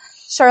 but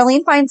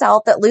Charlene finds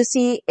out that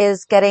Lucy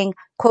is getting,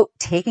 quote,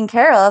 taken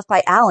care of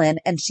by Alan,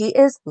 and she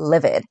is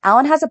livid.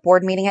 Alan has a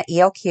board meeting at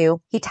ELQ.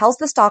 He tells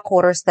the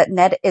stockholders that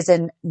Ned is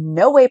in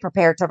no way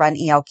prepared to run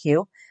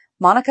ELQ.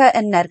 Monica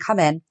and Ned come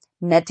in.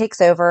 Ned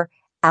takes over.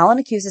 Alan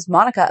accuses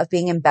Monica of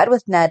being in bed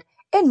with Ned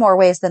in more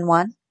ways than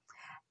one.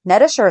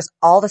 Ned assures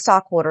all the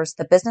stockholders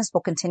the business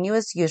will continue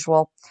as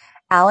usual.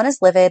 Alan is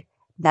livid.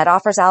 Ned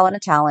offers Alan a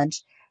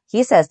challenge.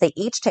 He says they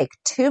each take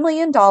 $2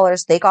 million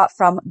they got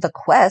from the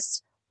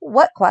quest.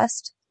 What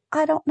quest?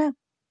 I don't know.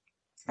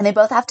 And they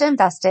both have to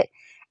invest it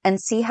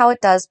and see how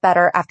it does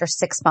better after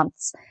 6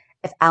 months.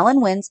 If Alan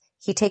wins,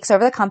 he takes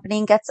over the company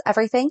and gets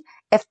everything.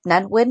 If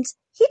Ned wins,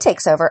 he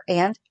takes over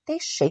and they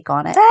shake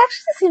on it. That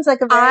actually seems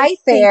like a very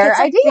fair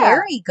idea.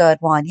 Very good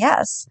one,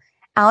 yes.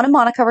 Alan and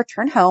Monica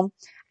return home.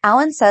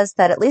 Alan says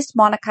that at least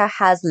Monica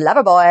has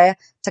Loverboy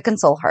to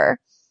console her.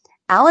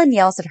 Alan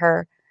yells at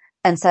her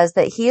and says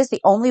that he is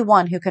the only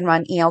one who can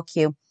run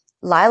ELQ.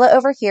 Lila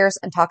overhears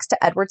and talks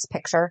to Edward's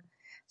picture.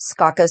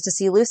 Scott goes to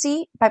see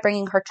Lucy by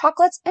bringing her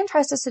chocolates and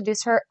tries to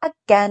seduce her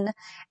again.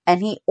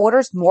 And he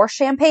orders more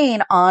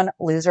champagne on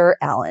loser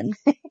Alan.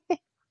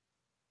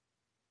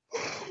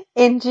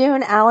 In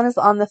June, Alan is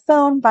on the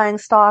phone buying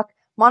stock.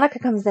 Monica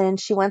comes in.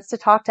 She wants to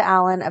talk to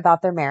Alan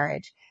about their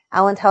marriage.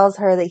 Alan tells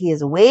her that he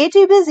is way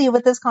too busy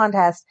with this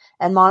contest,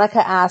 and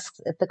Monica asks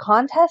if the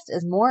contest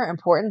is more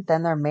important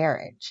than their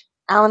marriage.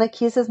 Alan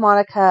accuses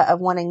Monica of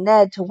wanting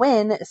Ned to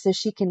win so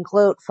she can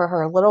gloat for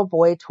her little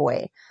boy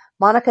toy.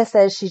 Monica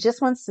says she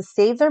just wants to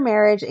save their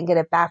marriage and get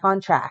it back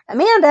on track.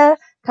 Amanda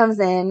comes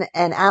in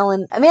and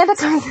Alan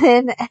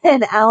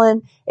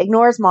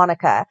ignores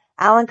Monica.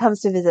 Alan comes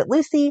to visit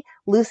Lucy.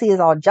 Lucy is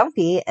all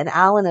jumpy and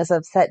Alan is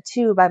upset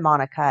too by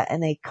Monica,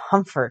 and they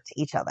comfort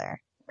each other.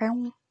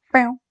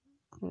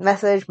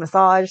 Message,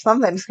 massage,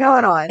 something's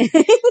going on.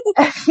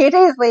 A few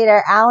days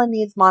later, Alan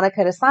needs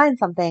Monica to sign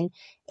something.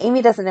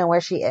 Amy doesn't know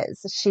where she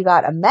is. She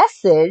got a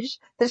message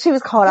that she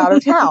was called out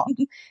of town.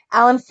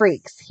 Alan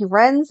freaks. He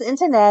runs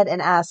into Ned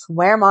and asks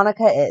where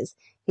Monica is.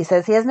 He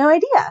says he has no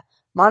idea.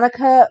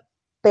 Monica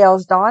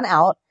bails Dawn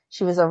out.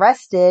 She was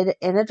arrested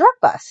in a drug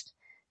bust.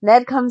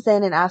 Ned comes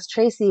in and asks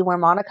Tracy where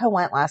Monica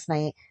went last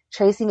night.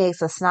 Tracy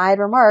makes a snide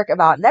remark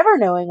about never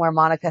knowing where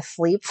Monica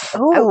sleeps.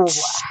 Ooh. Ouch.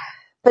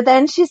 But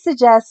then she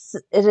suggests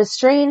it is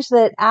strange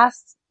that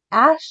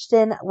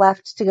Ashton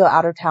left to go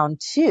out of town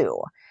too.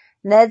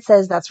 Ned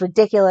says that's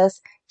ridiculous.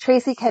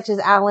 Tracy catches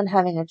Alan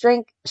having a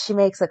drink. She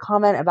makes a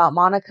comment about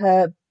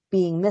Monica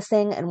being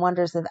missing and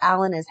wonders if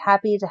Alan is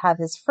happy to have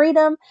his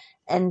freedom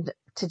and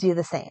to do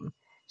the same.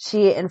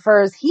 She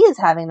infers he is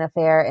having an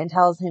affair and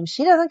tells him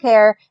she doesn't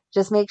care.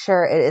 Just make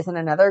sure it isn't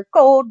another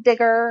gold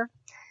digger.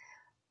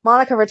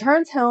 Monica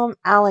returns home.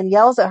 Alan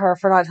yells at her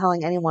for not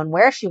telling anyone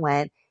where she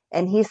went.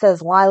 And he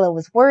says Lila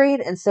was worried,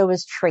 and so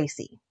was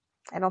Tracy.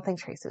 I don't think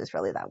Tracy was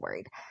really that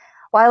worried.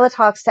 Lila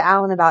talks to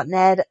Alan about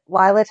Ned.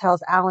 Lila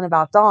tells Alan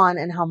about Dawn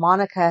and how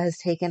Monica has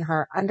taken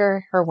her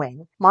under her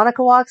wing.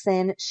 Monica walks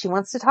in. She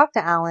wants to talk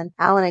to Alan.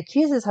 Alan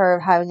accuses her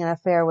of having an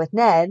affair with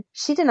Ned.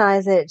 She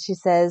denies it. She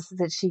says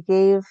that she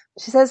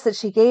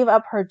gave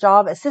up her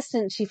job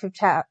assistant chief of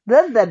staff.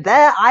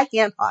 I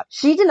can't talk.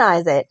 She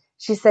denies it.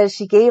 She says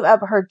she gave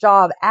up her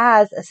job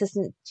as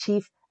assistant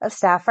chief of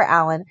staff for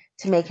Alan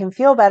to make him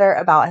feel better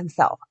about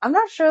himself. I'm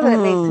not sure that it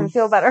makes him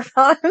feel better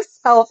about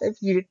himself if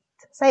you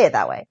say it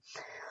that way.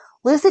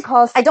 Lucy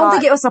calls Scott. I don't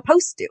think it was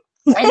supposed to.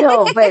 I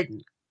know, but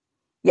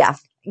yeah,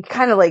 you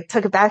kind of like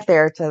took it back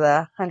there to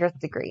the 100th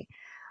degree.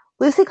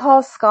 Lucy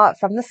calls Scott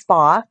from the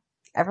spa.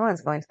 Everyone's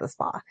going to the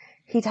spa.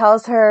 He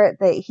tells her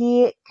that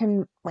he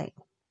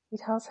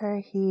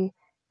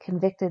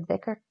convicted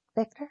Victor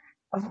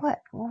of what?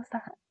 What was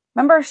that?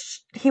 Remember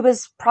he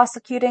was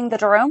prosecuting the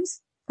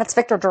Jeromes? That's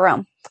Victor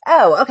Jerome.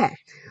 Oh, okay.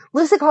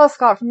 Lucy calls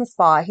Scott from the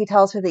spa. He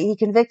tells her that he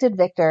convicted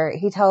Victor.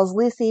 He tells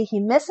Lucy he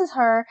misses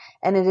her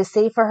and it is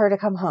safe for her to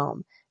come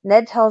home.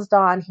 Ned tells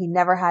Dawn he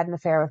never had an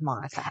affair with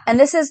Monica. And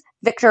this is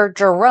Victor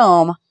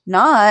Jerome,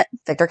 not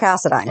Victor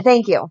Cassadine.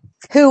 Thank you.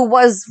 Who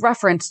was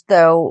referenced,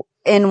 though,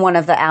 in one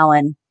of the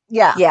Alan.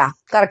 Yeah. Yeah.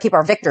 Got to keep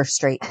our Victor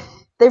straight.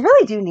 They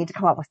really do need to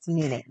come up with some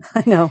new names.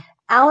 I know.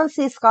 Alan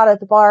sees Scott at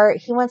the bar.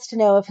 He wants to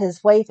know if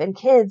his wife and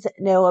kids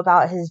know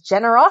about his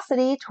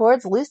generosity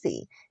towards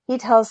Lucy. He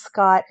tells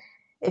Scott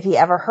if he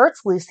ever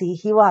hurts Lucy,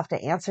 he will have to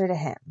answer to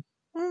him.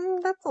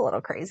 That's a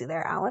little crazy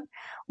there, Alan.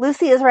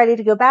 Lucy is ready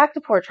to go back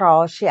to Port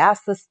Charles. She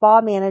asks the spa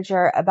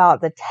manager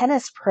about the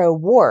tennis pro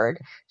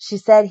Ward. She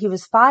said he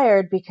was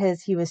fired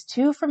because he was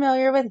too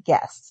familiar with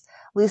guests.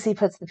 Lucy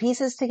puts the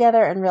pieces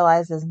together and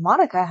realizes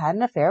Monica had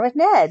an affair with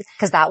Ned.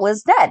 Because that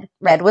was Ned.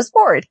 Ned was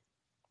Ward.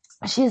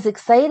 She's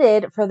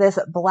excited for this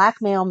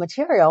blackmail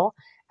material.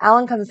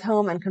 Alan comes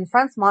home and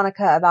confronts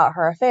Monica about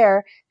her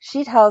affair.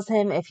 She tells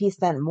him if he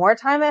spent more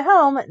time at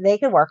home, they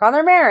could work on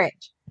their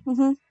marriage.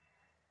 Mm-hmm.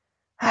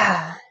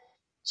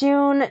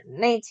 June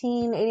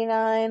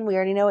 1989. We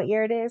already know what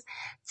year it is.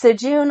 So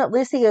June,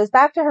 Lucy goes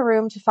back to her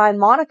room to find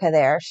Monica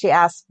there. She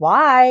asks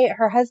why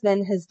her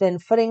husband has been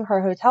footing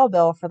her hotel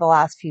bill for the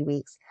last few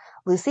weeks.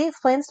 Lucy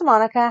explains to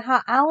Monica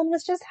how Alan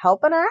was just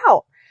helping her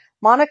out.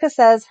 Monica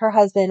says her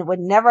husband would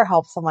never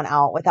help someone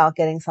out without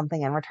getting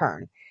something in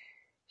return.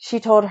 She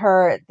told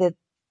her that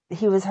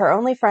he was her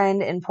only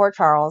friend in Port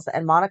Charles,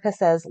 and Monica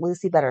says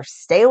Lucy better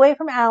stay away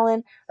from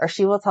Alan or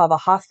she will tell the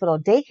hospital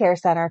daycare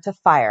center to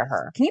fire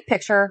her. Can you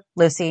picture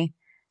Lucy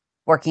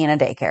working in a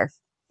daycare?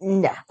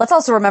 No. Let's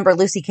also remember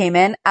Lucy came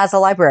in as a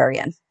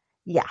librarian.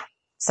 Yeah.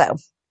 So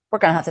we're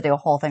going to have to do a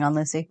whole thing on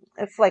Lucy.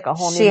 It's like a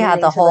whole new She had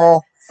meaning the to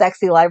whole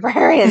sexy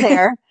librarian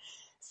there.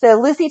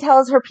 So Lucy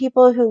tells her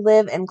people who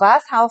live in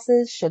glass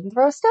houses shouldn't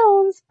throw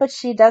stones, but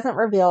she doesn't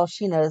reveal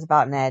she knows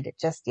about Ned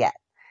just yet.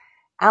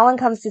 Alan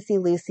comes to see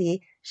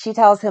Lucy. She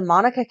tells him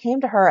Monica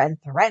came to her and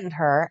threatened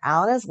her.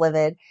 Alan is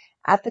livid.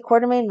 At the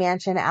Quartermaine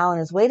mansion, Alan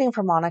is waiting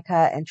for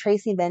Monica, and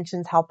Tracy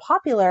mentions how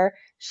popular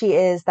she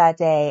is that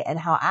day and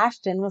how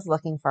Ashton was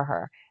looking for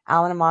her.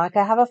 Alan and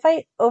Monica have a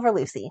fight over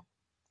Lucy.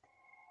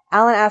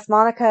 Alan asks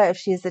Monica if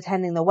she is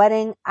attending the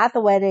wedding. At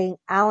the wedding,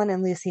 Alan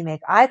and Lucy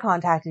make eye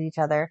contact at each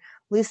other.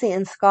 Lucy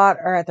and Scott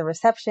are at the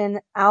reception.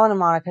 Alan and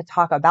Monica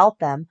talk about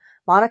them.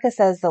 Monica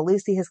says that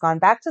Lucy has gone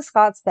back to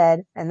Scott's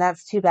bed, and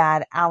that's too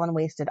bad. Alan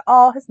wasted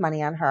all his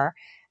money on her.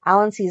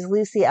 Alan sees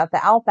Lucy at the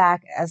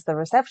Outback as the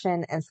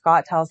reception, and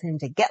Scott tells him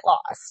to get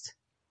lost.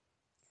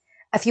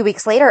 A few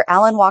weeks later,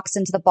 Alan walks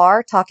into the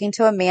bar talking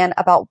to a man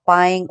about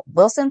buying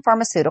Wilson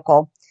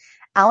Pharmaceutical.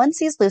 Alan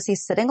sees Lucy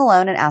sitting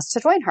alone and asks to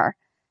join her.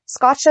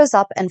 Scott shows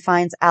up and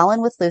finds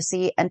Alan with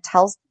Lucy and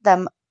tells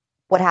them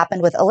what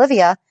happened with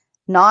Olivia,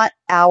 not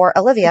our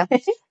Olivia,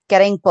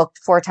 getting booked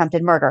for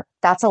attempted murder.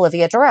 That's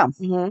Olivia Jerome.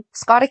 Mm-hmm.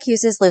 Scott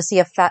accuses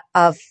Lucy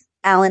of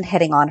Alan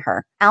hitting on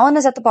her. Alan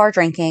is at the bar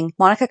drinking.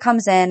 Monica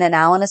comes in and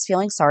Alan is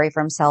feeling sorry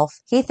for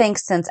himself. He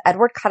thinks since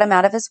Edward cut him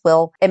out of his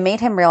will, it made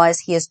him realize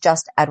he is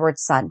just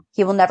Edward's son.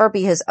 He will never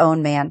be his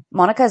own man.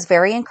 Monica is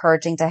very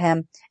encouraging to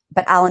him,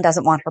 but Alan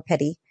doesn't want her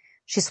pity.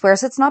 She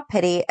swears it's not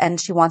pity and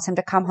she wants him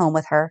to come home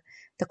with her.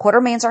 The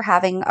Quartermaines are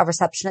having a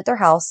reception at their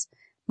house.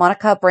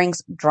 Monica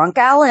brings drunk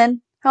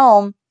Alan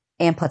home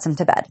and puts him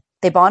to bed.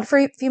 They bond for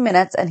a few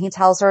minutes and he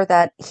tells her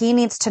that he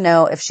needs to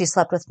know if she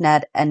slept with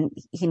Ned and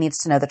he needs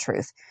to know the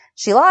truth.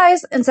 She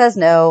lies and says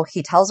no.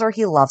 He tells her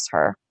he loves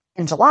her.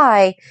 In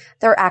July,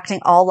 they're acting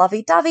all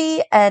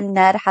lovey-dovey and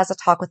Ned has a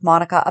talk with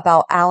Monica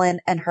about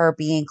Alan and her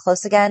being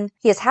close again.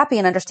 He is happy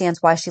and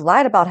understands why she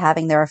lied about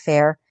having their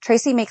affair.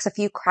 Tracy makes a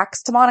few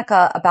cracks to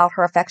Monica about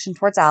her affection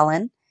towards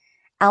Alan.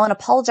 Alan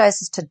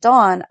apologizes to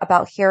Dawn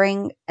about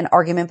hearing an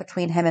argument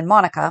between him and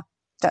Monica.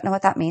 Don't know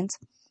what that means.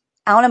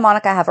 Alan and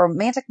Monica have a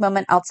romantic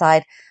moment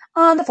outside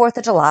on the 4th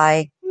of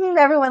July.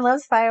 Everyone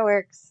loves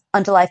fireworks.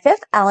 On July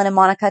 5th, Alan and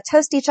Monica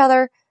toast each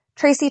other.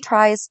 Tracy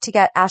tries to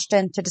get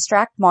Ashton to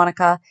distract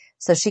Monica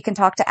so she can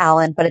talk to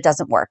Alan, but it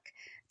doesn't work.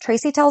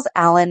 Tracy tells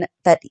Alan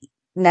that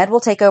Ned will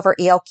take over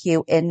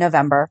ELQ in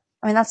November.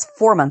 I mean, that's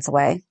 4 months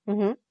away.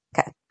 Mm-hmm.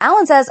 Okay.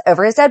 Alan says,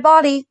 over his dead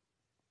body.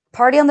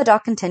 Party on the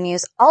dock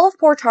continues. All of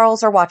Port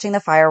Charles are watching the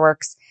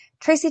fireworks.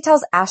 Tracy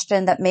tells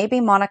Ashton that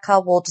maybe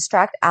Monica will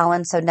distract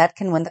Alan so Ned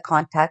can win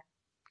the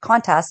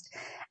contest.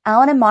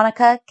 Alan and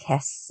Monica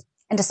kiss.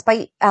 And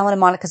despite Alan and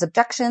Monica's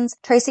objections,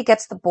 Tracy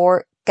gets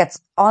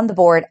on the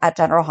board at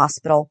General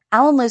Hospital.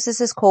 Alan loses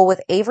his cool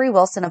with Avery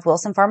Wilson of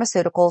Wilson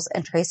Pharmaceuticals,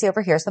 and Tracy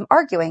overhears them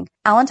arguing.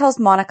 Alan tells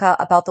Monica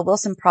about the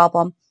Wilson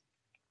problem,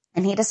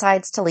 and he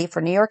decides to leave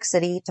for New York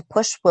City to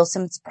push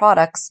Wilson's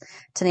products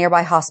to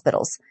nearby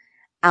hospitals.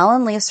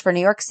 Alan leaves for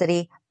New York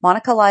City.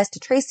 Monica lies to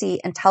Tracy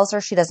and tells her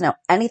she doesn't know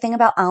anything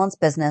about Alan's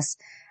business.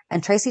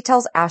 And Tracy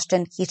tells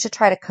Ashton he should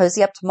try to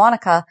cozy up to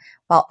Monica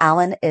while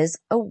Alan is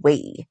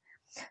away.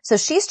 So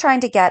she's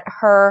trying to get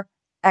her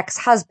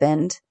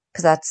ex-husband,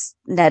 because that's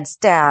Ned's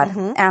dad,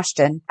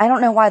 Ashton. I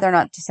don't know why they're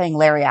not just saying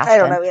Larry Ashton. I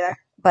don't know either.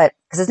 But,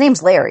 because his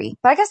name's Larry.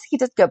 But I guess he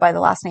did go by the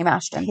last name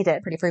Ashton. He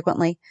did. Pretty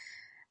frequently.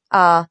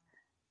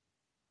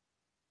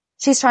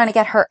 She's trying to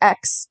get her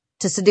ex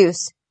to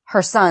seduce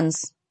her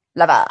son's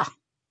lover.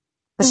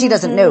 But she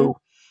doesn't know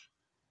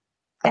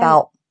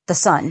about the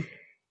son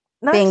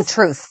being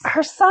truth.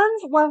 Her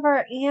son's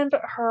lover and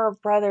her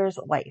brother's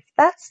wife.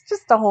 That's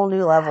just a whole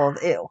new level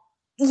of ew.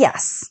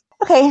 Yes.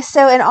 Okay,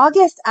 so in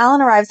August,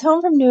 Alan arrives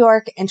home from New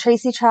York and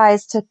Tracy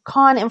tries to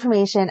con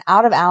information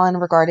out of Alan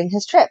regarding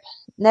his trip.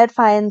 Ned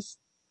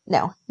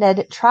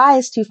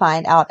tries to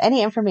find out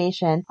any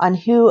information on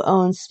who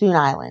owns Spoon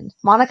Island.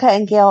 Monica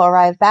and Gail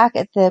arrive back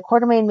at the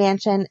Quartermaine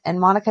mansion, and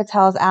Monica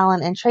tells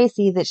Alan and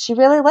Tracy that she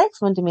really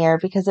likes Windermere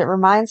because it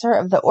reminds her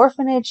of the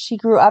orphanage she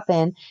grew up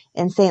in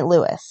St.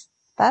 Louis.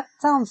 That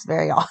sounds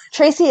very odd.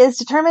 Tracy is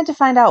determined to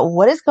find out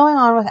what is going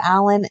on with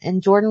Alan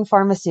and Jordan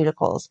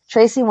Pharmaceuticals.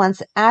 Tracy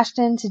wants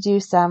Ashton to do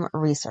some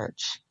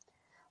research.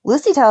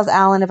 Lucy tells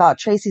Alan about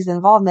Tracy's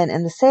involvement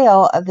in the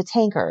sale of the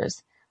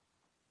tankers.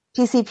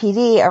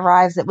 PCPD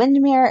arrives at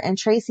Windermere and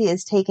Tracy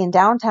is taken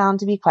downtown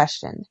to be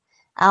questioned.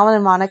 Alan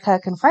and Monica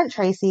confront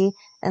Tracy,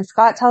 and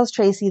Scott tells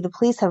Tracy the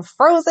police have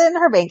frozen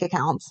her bank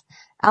accounts.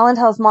 Alan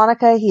tells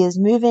Monica he is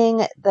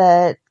moving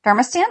the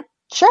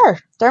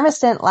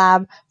thermostat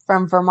lab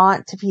from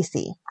Vermont to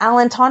PC.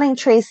 Alan taunting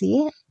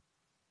Tracy,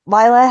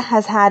 Lila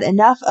has had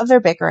enough of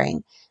their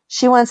bickering.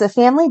 She wants a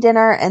family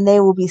dinner and they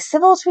will be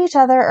civil to each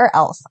other or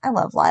else. I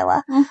love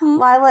Lila. Mm-hmm.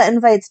 Lila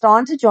invites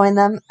Dawn to join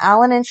them.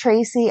 Alan and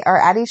Tracy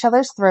are at each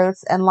other's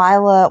throats and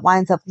Lila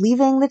winds up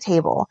leaving the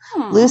table.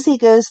 Lucy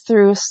goes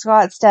through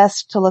Scott's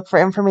desk to look for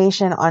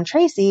information on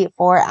Tracy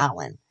for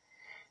Alan.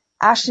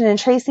 Ashton and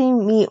Tracy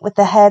meet with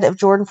the head of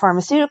Jordan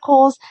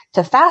Pharmaceuticals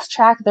to fast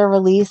track their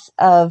release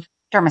of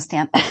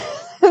Dermastant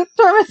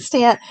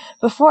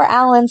before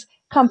Alan's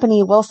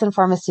company Wilson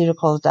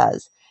Pharmaceuticals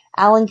does.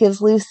 Alan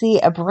gives Lucy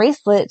a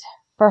bracelet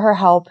for her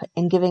help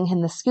in giving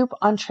him the scoop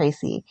on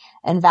Tracy,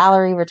 and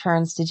Valerie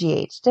returns to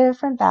GH.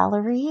 Different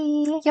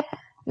Valerie. Yep.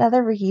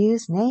 Another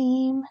reused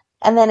name.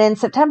 And then in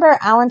September,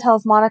 Alan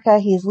tells Monica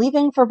he's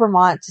leaving for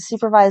Vermont to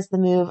supervise the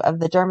move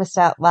of the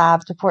Dermastat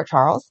lab to Port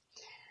Charles.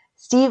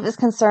 Steve is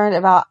concerned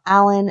about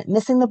Alan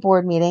missing the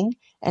board meeting,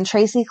 and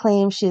Tracy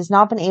claims she has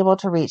not been able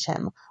to reach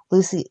him.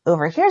 Lucy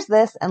overhears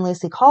this, and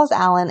Lucy calls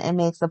Alan and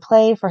makes a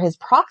play for his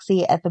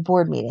proxy at the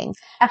board meeting.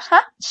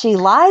 She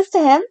lies to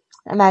him,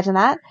 imagine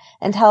that,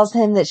 and tells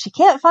him that she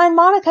can't find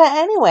Monica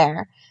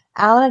anywhere.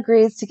 Alan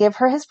agrees to give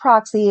her his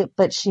proxy,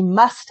 but she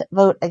must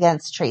vote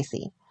against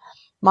Tracy.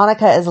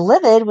 Monica is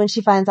livid when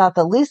she finds out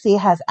that Lucy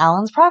has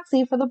Alan's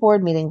proxy for the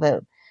board meeting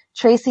vote.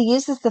 Tracy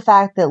uses the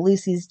fact that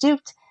Lucy's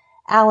duped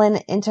Alan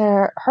into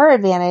her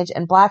advantage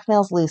and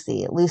blackmails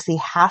Lucy. Lucy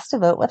has to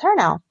vote with her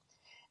now.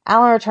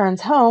 Alan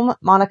returns home.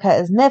 Monica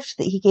is miffed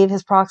that he gave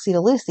his proxy to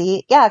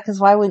Lucy. Yeah, because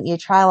why wouldn't you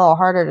try a little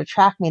harder to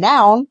track me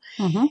down?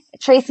 Mm-hmm.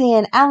 Tracy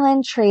and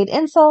Alan trade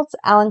insults.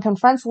 Alan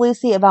confronts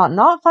Lucy about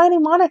not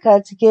finding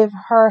Monica to give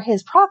her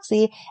his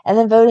proxy and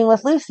then voting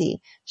with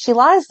Lucy. She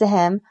lies to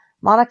him.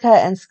 Monica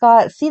and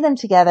Scott see them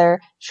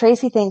together.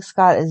 Tracy thinks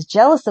Scott is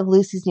jealous of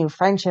Lucy's new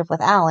friendship with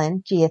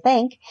Alan. Do you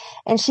think?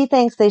 And she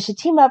thinks they should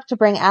team up to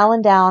bring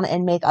Alan down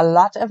and make a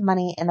lot of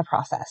money in the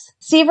process.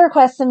 Steve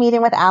requests a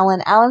meeting with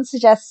Alan. Alan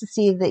suggests to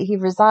Steve that he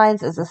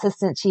resigns as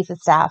assistant chief of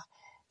staff.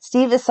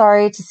 Steve is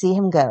sorry to see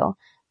him go.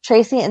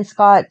 Tracy and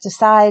Scott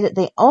decide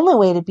the only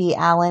way to beat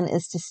Alan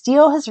is to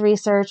steal his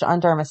research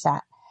on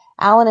Dermastat.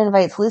 Alan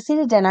invites Lucy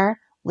to dinner.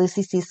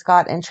 Lucy sees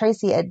Scott and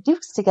Tracy at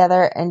Duke's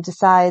together and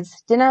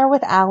decides dinner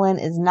with Alan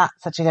is not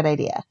such a good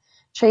idea.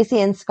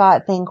 Tracy and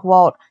Scott think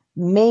Walt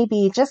may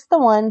be just the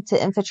one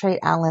to infiltrate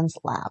Alan's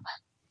lab.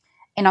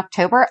 In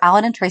October,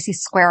 Alan and Tracy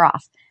square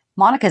off.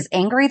 Monica's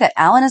angry that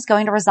Alan is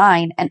going to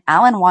resign, and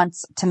Alan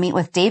wants to meet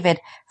with David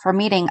for a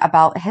meeting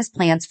about his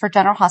plans for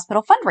General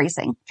Hospital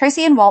fundraising.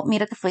 Tracy and Walt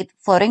meet at the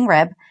Floating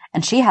Rib,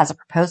 and she has a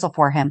proposal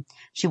for him.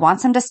 She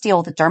wants him to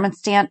steal the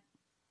Dermastant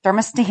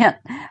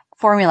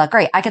formula.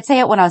 Great. I could say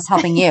it when I was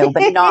helping you,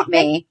 but not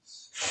me.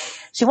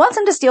 She wants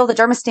him to steal the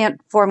Dermastant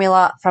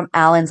formula from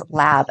Alan's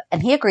lab,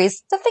 and he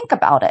agrees to think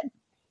about it.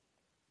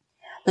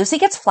 Lucy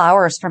gets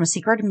flowers from a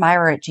secret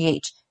admirer at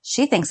GH.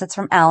 She thinks it's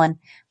from Alan.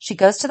 She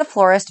goes to the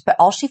florist, but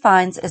all she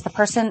finds is the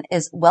person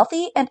is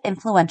wealthy and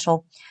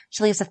influential.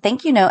 She leaves a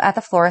thank you note at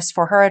the florist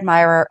for her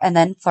admirer and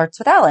then flirts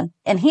with Alan.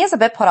 And he is a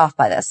bit put off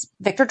by this.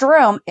 Victor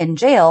Jerome, in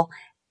jail,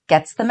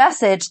 gets the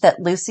message that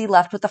Lucy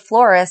left with the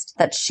florist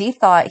that she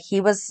thought she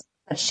was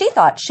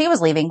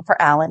leaving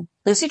for Alan.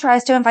 Lucy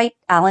tries to invite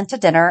Alan to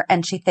dinner,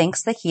 and she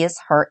thinks that he is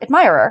her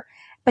admirer,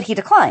 but he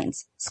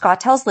declines.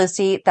 Scott tells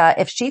Lucy that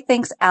if she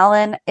thinks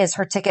Alan is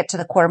her ticket to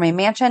the Quartermaine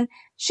mansion,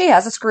 she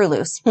has a screw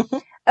loose.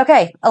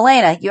 Okay,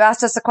 Elena, you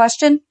asked us a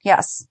question?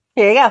 Yes.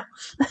 Here you go.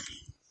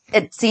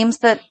 It seems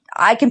that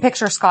I can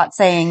picture Scott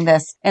saying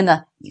this in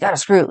the, you got a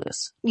screw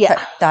loose.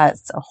 Yeah.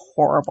 That's a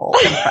horrible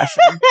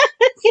impression.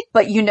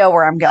 But you know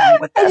where I'm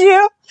going with this. I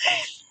do.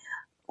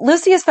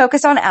 Lucy is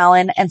focused on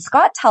Alan, and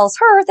Scott tells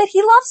her that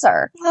he loves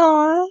her.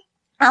 Aww.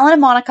 Alan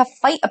and Monica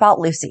fight about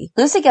Lucy.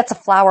 Lucy gets a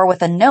flower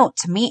with a note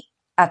to meet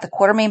at the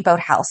Quartermaine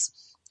boathouse.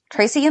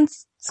 Tracy and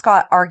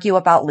Scott argue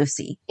about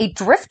Lucy. A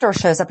drifter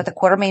shows up at the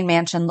Quartermaine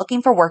mansion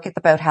looking for work at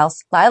the boathouse.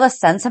 Lila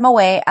sends him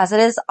away as it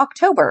is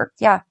October.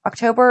 Yeah,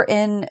 October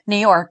in New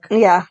York.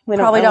 Yeah. We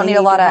probably don't need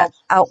a lot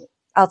of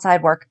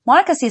outside work.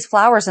 Monica sees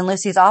flowers in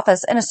Lucy's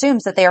office and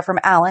assumes that they are from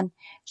Alan.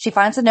 She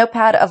finds a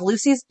notepad of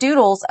Lucy's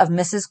doodles of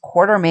Mrs.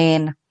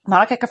 Quartermaine.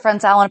 Monica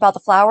confronts Alan about the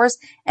flowers,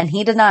 and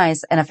he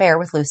denies an affair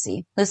with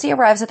Lucy. Lucy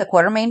arrives at the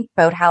Quartermaine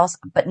boathouse,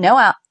 but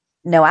no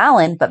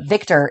Alan, but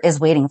Victor is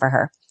waiting for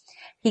her.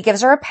 He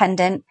gives her a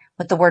pendant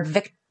with the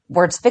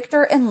words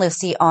Victor and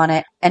Lucy on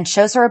it and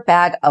shows her a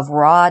bag of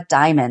raw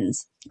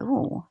diamonds.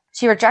 Ooh.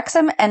 She rejects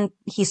him, and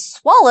he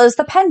swallows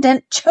the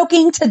pendant,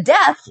 choking to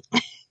death.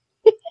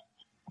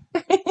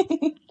 Hey,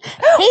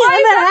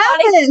 that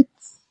happens.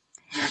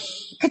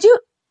 Could you...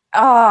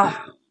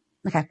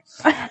 Okay.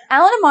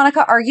 Alan and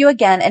Monica argue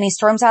again, and he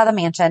storms out of the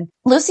mansion.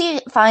 Lucy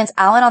finds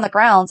Alan on the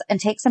grounds and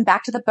takes him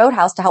back to the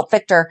boathouse to help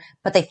Victor,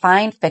 but they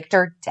find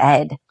Victor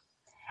dead.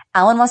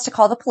 Alan wants to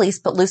call the police,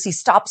 but Lucy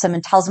stops him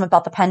and tells him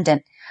about the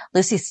pendant.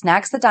 Lucy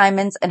snags the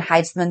diamonds and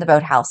hides them in the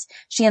boathouse.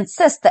 She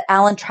insists that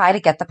Alan try to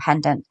get the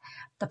pendant.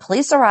 The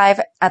police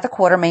arrive at the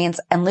Quartermains,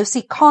 and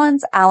Lucy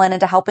cons Alan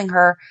into helping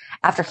her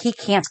after he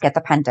can't get the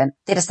pendant.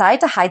 They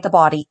decide to hide the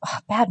body.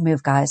 Ugh, bad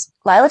move, guys.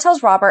 Lila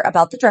tells Robert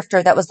about the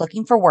drifter that was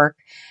looking for work,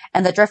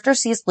 and the drifter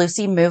sees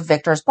Lucy move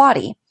Victor's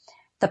body.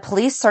 The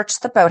police search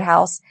the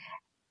boathouse,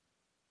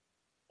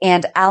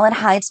 and Alan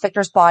hides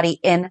Victor's body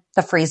in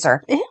the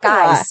freezer. Ew.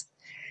 Guys,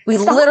 we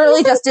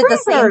literally just did the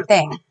same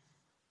thing.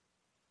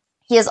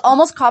 He is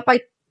almost caught by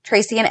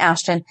Tracy and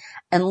Ashton,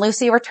 and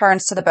Lucy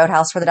returns to the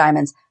boathouse for the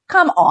diamonds.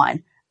 Come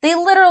on. They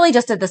literally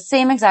just did the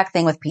same exact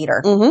thing with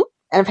Peter. Mm-hmm.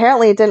 And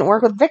apparently it didn't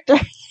work with Victor.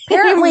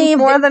 Apparently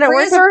more than it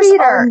worked with freezers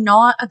Peter. are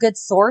not a good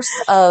source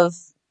of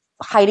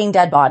hiding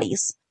dead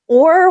bodies.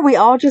 Or we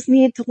all just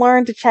need to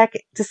learn to check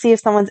to see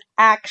if someone's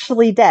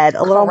actually dead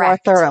a little more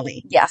Correct.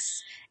 thoroughly.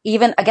 Yes.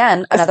 Even,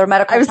 again, another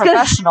medical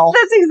professional.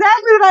 That's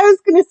exactly what I was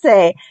going to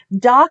say.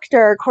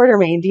 Dr.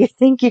 Quartermain, do you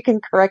think you can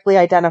correctly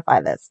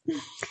identify this?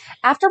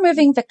 After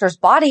moving Victor's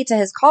body to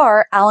his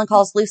car, Alan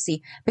calls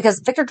Lucy because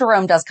Victor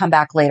Jerome does come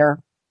back later,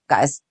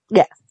 guys.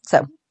 Yeah.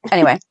 So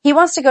anyway, he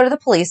wants to go to the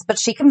police, but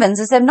she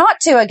convinces him not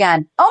to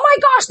again. Oh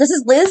my gosh, this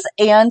is Liz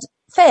and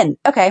Finn.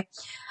 Okay.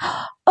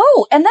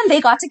 Oh, and then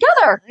they got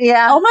together.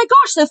 Yeah. Oh my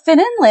gosh, so Finn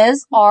and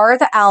Liz are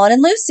the Alan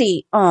and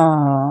Lucy.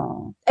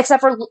 Oh.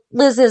 Except for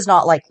Liz is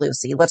not like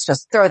Lucy. Let's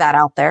just throw that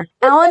out there.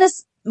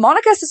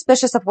 Monica's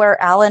suspicious of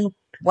where Alan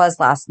was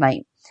last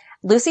night.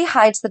 Lucy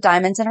hides the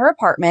diamonds in her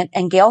apartment,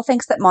 and Gail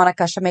thinks that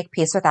Monica should make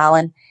peace with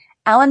Alan.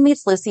 Alan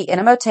meets Lucy in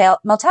a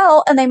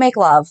motel, and they make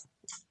love.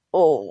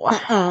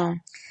 Oh.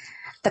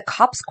 The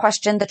cops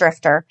question the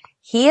drifter.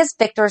 He is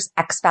Victor's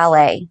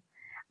ex-valet.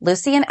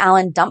 Lucy and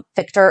Alan dump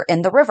Victor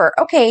in the river.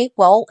 Okay,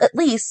 well, at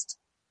least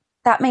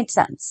that made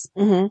sense.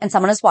 Mm-hmm. And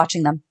someone is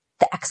watching them.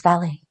 The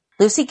ex-valet.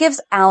 Lucy gives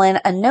Alan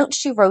a note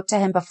she wrote to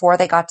him before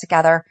they got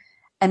together,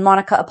 and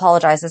Monica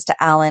apologizes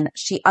to Alan.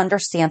 She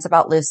understands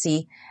about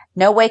Lucy.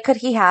 No way could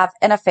he have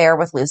an affair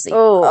with Lucy.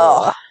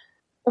 Oh.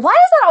 Why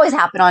does that always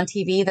happen on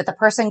TV that the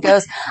person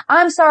goes,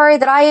 I'm sorry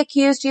that I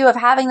accused you of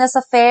having this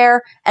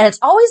affair? And it's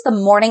always the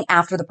morning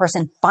after the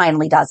person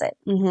finally does it.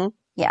 Mm-hmm.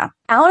 Yeah.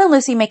 Alan and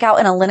Lucy make out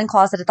in a linen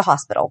closet at the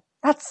hospital.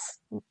 That's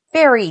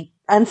very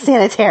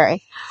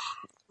unsanitary.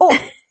 Oh,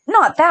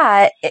 not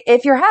that.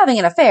 If you're having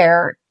an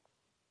affair,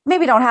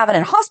 maybe don't have it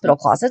in hospital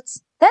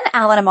closets. Then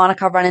Alan and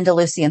Monica run into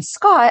Lucy and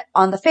Scott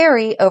on the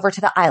ferry over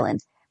to the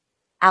island.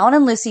 Alan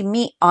and Lucy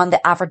meet on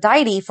the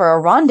Aphrodite for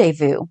a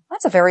rendezvous.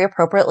 That's a very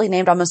appropriately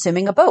named, I'm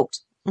assuming, a boat.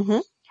 Mm-hmm.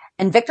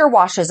 And Victor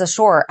washes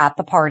ashore at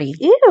the party.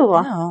 Ew.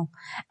 No.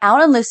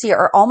 Alan and Lucy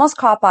are almost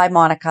caught by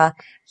Monica.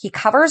 He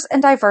covers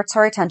and diverts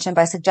her attention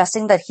by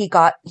suggesting that he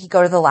go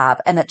to the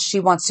lab and that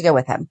she wants to go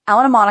with him.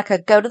 Alan and Monica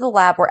go to the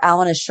lab where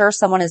Alan is sure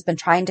someone has been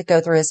trying to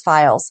go through his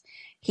files.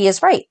 He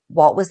is right.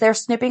 Walt was there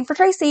snooping for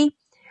Tracy.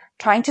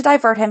 Trying to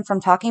divert him from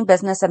talking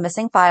business and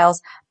missing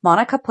files,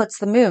 Monica puts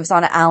the moves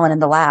on Alan in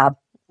the lab.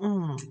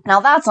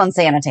 Now that's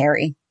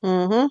unsanitary.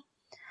 Mm-hmm.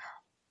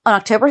 On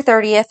October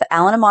 30th,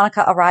 Alan and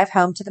Monica arrive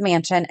home to the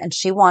mansion and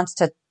she wants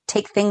to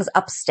take things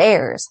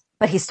upstairs,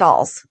 but he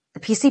stalls. The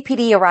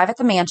PCPD arrive at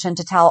the mansion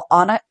to tell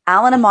Alan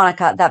and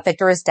Monica that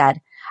Victor is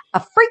dead.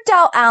 A freaked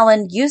out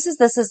Alan uses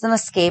this as an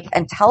escape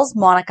and tells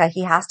Monica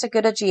he has to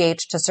go to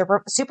GH to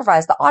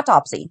supervise the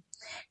autopsy.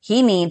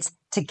 He needs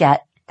to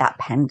get that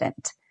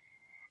pendant.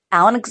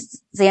 Alan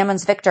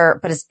examines Victor,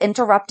 but is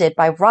interrupted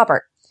by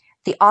Robert.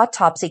 The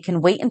autopsy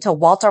can wait until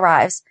Walt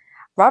arrives.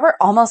 Robert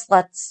almost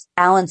lets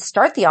Alan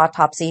start the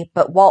autopsy,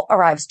 but Walt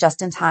arrives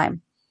just in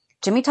time.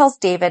 Jimmy tells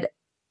David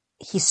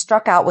he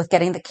struck out with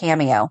getting the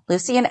cameo.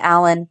 Lucy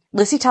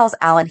tells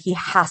Alan he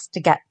has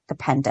to get the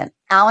pendant.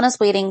 Alan is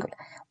waiting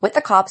with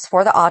the cops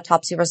for the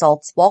autopsy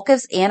results. Walt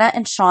gives Anna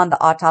and Sean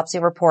the autopsy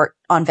report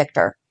on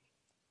Victor.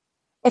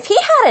 If he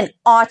had an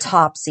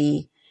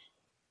autopsy,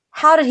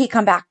 how did he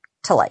come back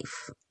to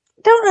life?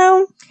 Don't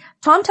know.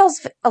 Tom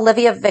tells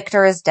Olivia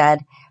Victor is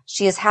dead.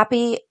 She is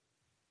happy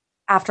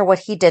after what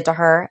he did to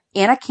her.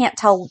 Anna can't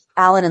tell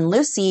Alan and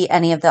Lucy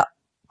any of the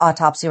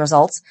autopsy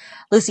results.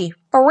 Lucy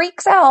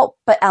freaks out,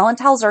 but Alan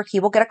tells her he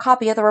will get a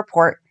copy of the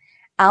report.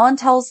 Alan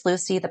tells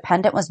Lucy the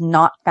pendant was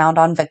not found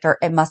on Victor.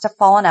 It must have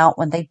fallen out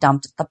when they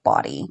dumped the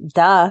body.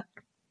 Duh.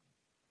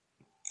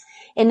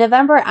 In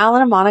November,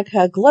 Alan and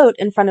Monica gloat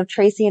in front of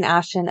Tracy and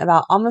Ashton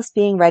about almost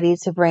being ready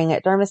to bring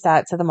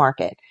Dermostat to the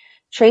market.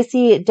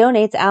 Tracy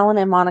donates Alan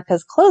and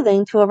Monica's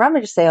clothing to a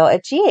rummage sale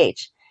at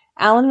GH.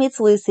 Alan meets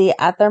Lucy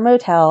at their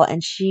motel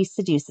and she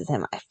seduces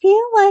him. I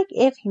feel like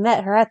if he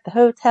met her at the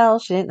hotel,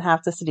 she didn't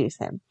have to seduce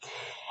him.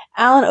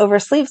 Alan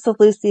oversleeps with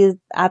Lucy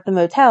at the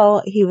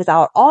motel. He was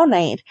out all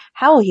night.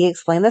 How will he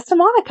explain this to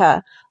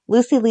Monica?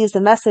 Lucy leaves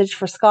a message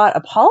for Scott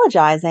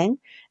apologizing.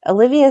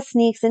 Olivia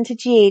sneaks into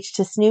GH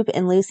to snoop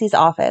in Lucy's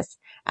office.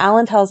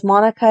 Alan tells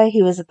Monica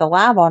he was at the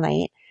lab all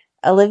night.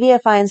 Olivia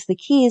finds the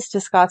keys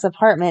to Scott's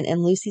apartment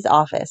in Lucy's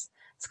office.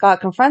 Scott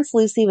confronts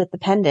Lucy with the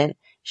pendant.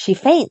 She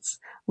faints.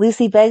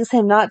 Lucy begs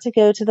him not to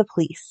go to the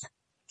police.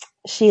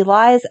 She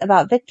lies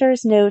about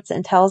Victor's notes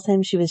and tells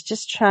him she was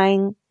just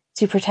trying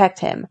to protect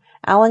him.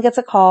 Alan gets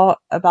a call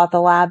about the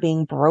lab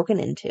being broken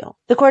into.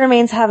 The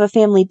Quartermaines have a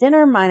family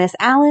dinner minus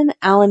Alan.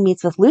 Alan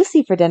meets with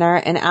Lucy for dinner,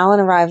 and Alan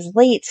arrives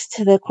late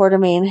to the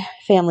Quartermaine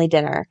family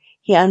dinner.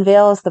 He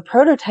unveils the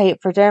prototype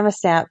for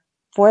the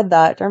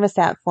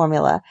thermostat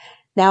formula,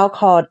 now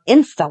called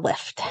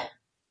InstaLift.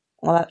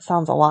 Well, that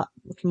sounds a lot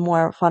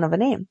more fun of a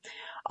name.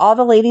 All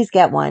the ladies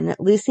get one.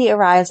 Lucy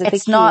arrives at the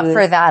It's not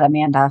for that,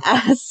 Amanda.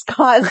 At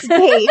Scott's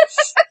gate.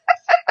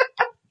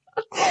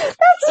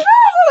 That's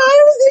not what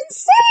I was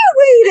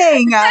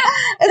insinuating.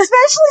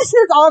 Especially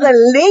since all the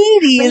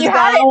ladies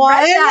got one.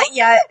 Read that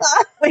yet.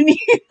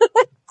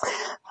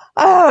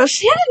 Oh,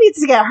 Shannon needs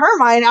to get her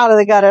mind out of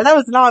the gutter. That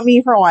was not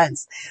me for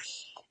once.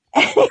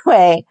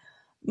 Anyway,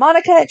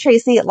 Monica,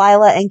 Tracy,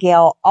 Lila, and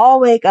Gail all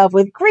wake up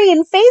with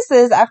green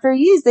faces after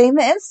using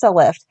the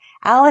InstaLift.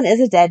 Alan is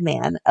a dead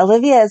man.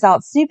 Olivia is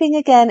out snooping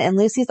again in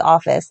Lucy's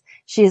office.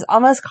 She is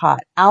almost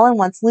caught. Alan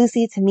wants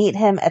Lucy to meet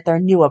him at their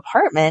new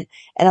apartment,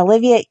 and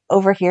Olivia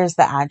overhears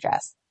the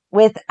address.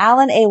 With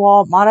Alan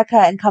AWOL, Monica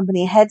and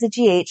company head to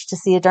GH to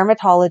see a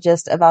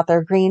dermatologist about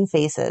their green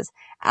faces.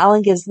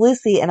 Alan gives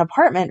Lucy an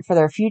apartment for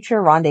their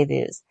future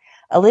rendezvous.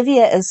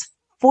 Olivia is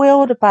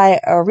foiled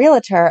by a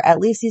realtor at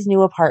Lucy's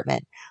new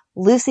apartment.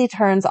 Lucy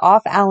turns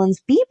off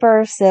Alan's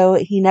beeper so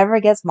he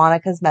never gets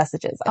Monica's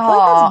messages. I feel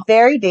like that's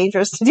very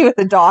dangerous to do with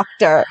a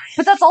doctor.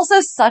 But that's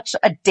also such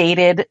a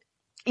dated...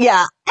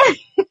 Yeah.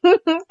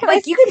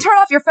 Like, you can turn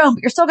off your phone,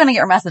 but you're still going to get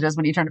your messages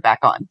when you turn it back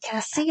on. Can I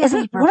see a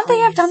beeper, Wouldn't they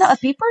have done that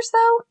with beepers,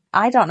 though?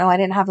 I don't know. I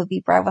didn't have a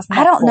beeper.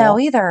 I don't know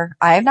either.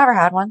 I've never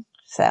had one.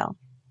 So,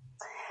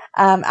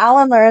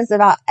 Alan learns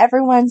about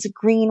everyone's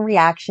green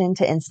reaction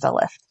to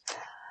InstaLift.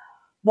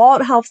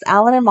 Walt helps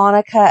Alan and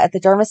Monica at the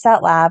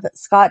Dermostat lab.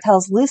 Scott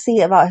tells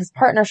Lucy about his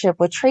partnership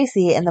with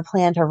Tracy and the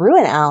plan to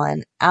ruin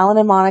Alan. Alan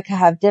and Monica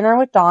have dinner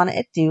with Dawn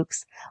at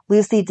Duke's.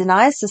 Lucy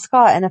denies to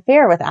Scott an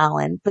affair with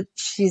Alan, but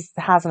she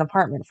has an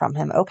apartment from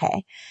him.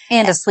 Okay.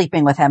 And is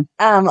sleeping with him.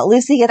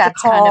 Lucy gets a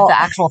call. That's kind of the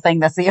actual thing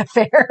that's the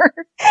affair.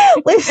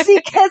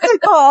 Lucy gets a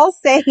call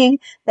saying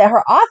that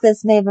her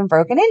office may have been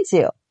broken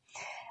into.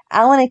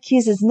 Alan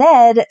accuses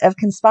Ned of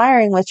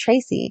conspiring with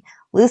Tracy.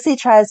 Lucy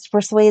tries to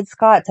persuade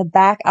Scott to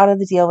back out of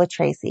the deal with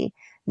Tracy.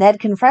 Ned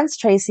confronts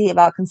Tracy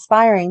about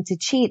conspiring to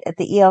cheat at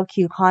the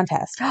ELQ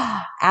contest.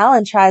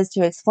 Alan tries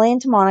to explain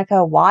to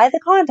Monica why the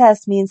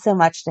contest means so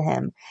much to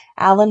him.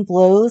 Alan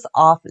blows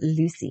off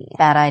Lucy.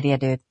 Bad idea,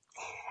 dude.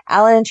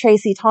 Alan and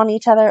Tracy taunt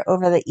each other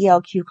over the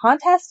ELQ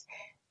contest.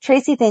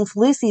 Tracy thinks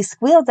Lucy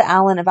squealed to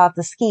Alan about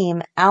the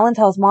scheme. Alan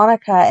tells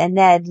Monica and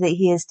Ned that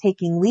he is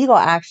taking legal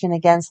action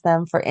against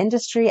them for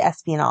industry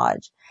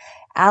espionage.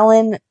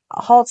 Alan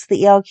halts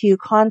the ELQ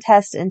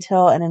contest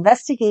until an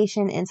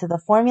investigation into the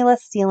formula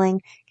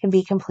stealing can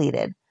be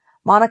completed.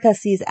 Monica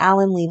sees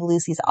Alan leave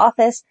Lucy's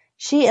office.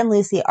 She and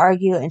Lucy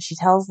argue, and she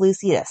tells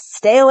Lucy to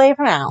stay away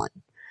from Alan.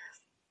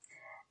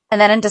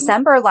 And then in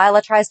December,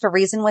 Lila tries to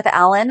reason with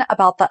Alan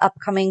about the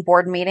upcoming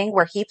board meeting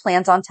where he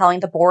plans on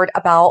telling the board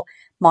about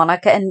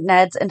Monica and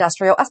Ned's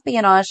industrial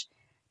espionage.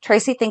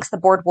 Tracy thinks the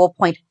board will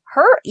appoint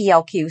her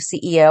ELQ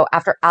CEO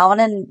after Alan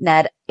and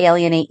Ned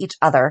alienate each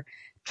other.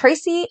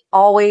 Tracy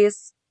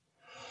always,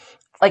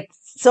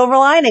 silver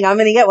lining, I'm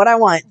going to get what I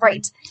want.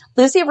 Right.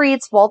 Lucy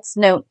reads Walt's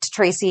note to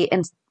Tracy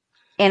and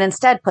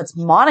instead puts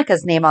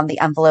Monica's name on the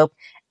envelope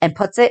and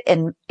puts it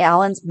in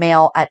Alan's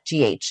mail at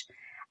GH.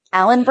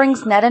 Alan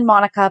brings Ned and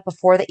Monica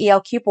before the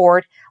ELQ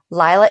board.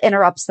 Lila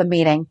interrupts the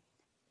meeting.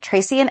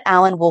 Tracy and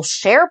Alan will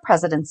share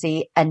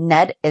presidency, and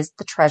Ned is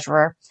the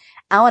treasurer.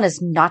 Alan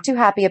is not too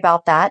happy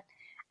about that.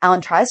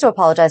 Alan tries to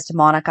apologize to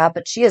Monica,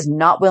 but she is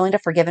not willing to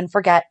forgive and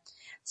forget.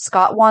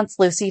 Scott wants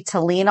Lucy to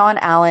lean on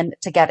Alan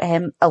to get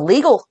him a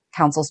legal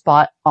counsel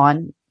spot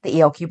on the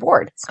ELQ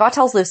board. Scott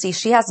tells Lucy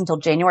she has until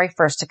January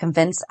 1st to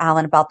convince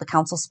Alan about the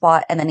counsel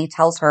spot, and then he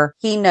tells her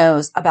he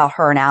knows about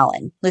her and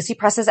Alan. Lucy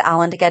presses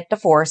Alan to get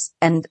divorced,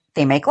 and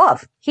they make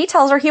love. He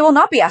tells her he will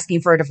not be asking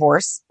for a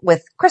divorce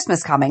with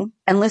Christmas coming,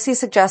 and Lucy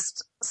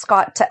suggests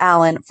Scott to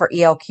Alan for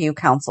ELQ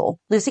counsel.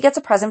 Lucy gets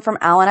a present from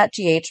Alan at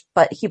GH,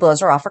 but he blows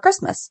her off for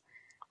Christmas.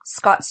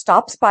 Scott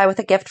stops by with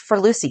a gift for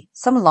Lucy,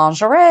 some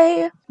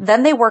lingerie.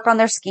 Then they work on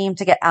their scheme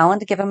to get Alan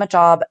to give him a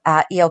job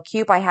at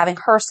ELQ by having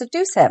her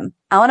seduce him.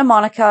 Alan and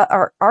Monica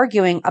are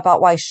arguing about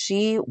why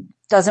she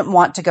doesn't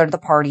want to go to the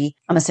party.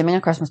 I'm assuming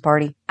a Christmas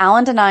party.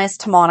 Alan denies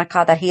to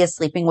Monica that he is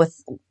sleeping with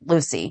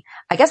Lucy.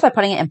 I guess by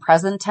putting it in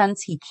present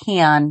tense, he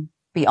can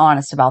be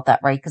honest about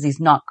that, right? Because he's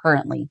not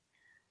currently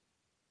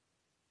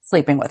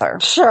sleeping with her.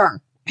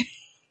 Sure.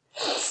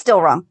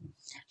 Still wrong.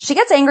 She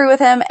gets angry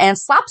with him and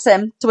slaps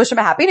him to wish him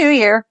a happy new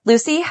year.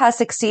 Lucy has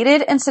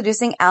succeeded in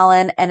seducing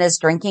Alan and is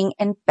drinking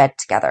in bed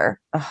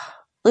together. Ugh.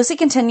 Lucy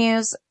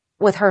continues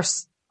with her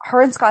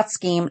and Scott's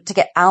scheme to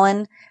get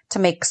Alan to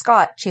make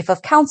Scott chief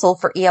of counsel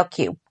for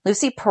ELQ.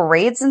 Lucy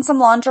parades in some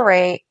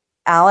lingerie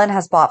Alan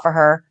has bought for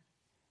her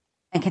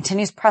and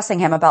continues pressing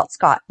him about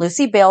Scott.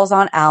 Lucy bails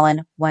on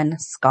Alan when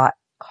Scott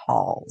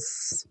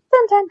calls.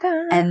 Dun, dun,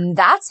 dun. And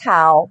that's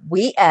how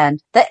we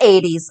end the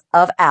 80s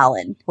of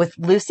Alan, with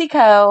Lucy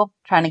Coe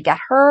trying to get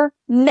her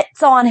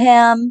mitts on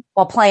him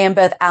while playing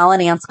both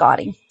Alan and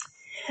Scotty.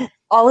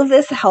 All of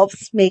this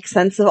helps make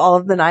sense of all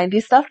of the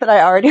 90s stuff that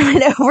I already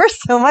went over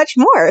so much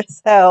more.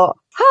 So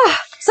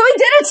we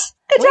did it.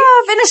 Good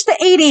job. Finished the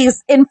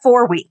 80s in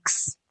 4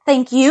 weeks.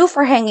 Thank you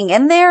for hanging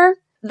in there.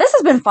 This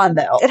has been fun,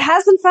 though. It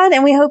has been fun,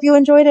 and we hope you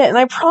enjoyed it. And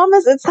I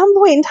promise at some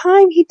point in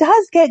time, he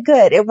does get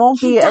good. It won't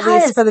be at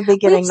least for the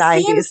beginning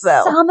 90s,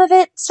 though. Some of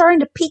it starting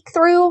to peek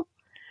through.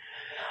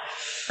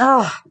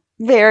 Oh,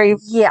 very,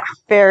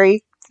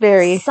 very,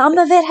 very. Some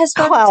of it has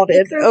started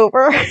clouded to peek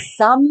over.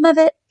 Some of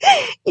it.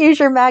 Use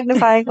your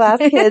magnifying glass,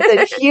 kids,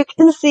 and you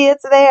can see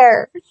it's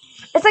there.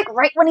 It's like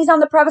right when he's on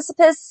the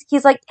precipice,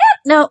 he's like,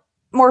 no,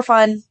 more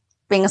fun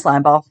being a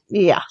slime ball.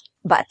 Yeah.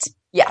 But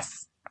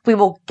yes, we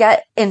will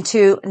get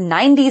into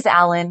 90s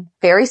Alan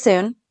very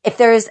soon. If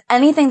there is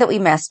anything that we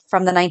missed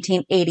from the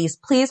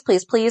 1980s, please,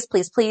 please, please,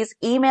 please, please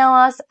email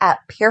us at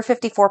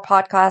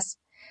Pier54podcast,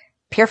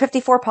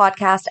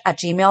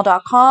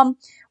 pier54podcast@gmail.com.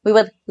 We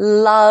would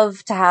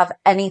love to have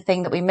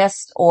anything that we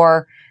missed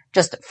or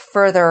just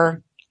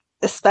further.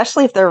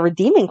 Especially if there are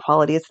redeeming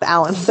qualities to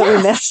Alan that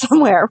we missed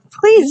somewhere.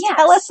 Please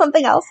tell us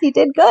something else he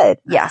did good.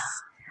 Yes.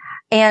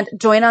 And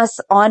join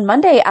us on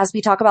Monday as we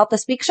talk about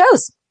this week's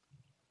shows.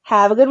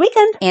 Have a good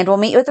weekend. And we'll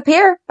meet you at the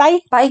pier. Bye.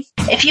 Bye.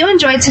 If you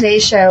enjoyed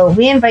today's show,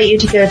 we invite you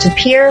to go to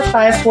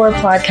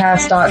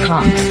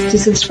pier54podcast.com to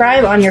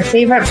subscribe on your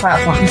favorite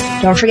platform.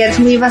 Don't forget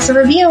to leave us a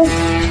review.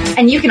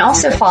 And you can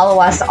also follow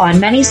us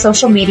on many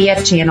social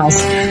media channels.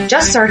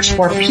 Just search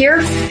for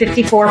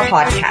Pier54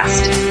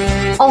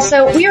 Podcast.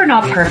 Also, we are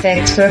not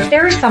perfect, so if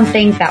there is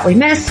something that we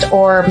missed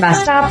or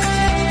messed up,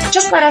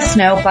 just let us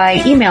know by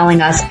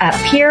emailing us at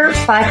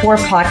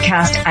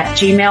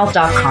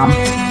pier54podcast@gmail.com.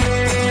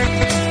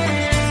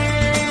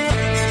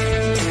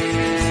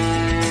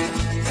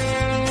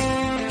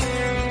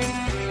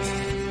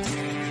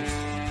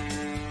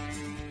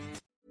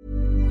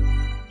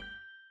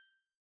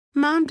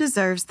 Mom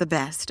deserves the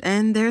best,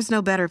 and there's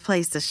no better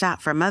place to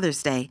shop for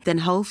Mother's Day than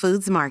Whole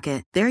Foods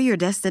Market. They're your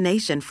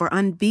destination for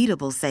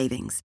unbeatable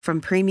savings,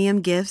 from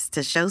premium gifts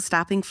to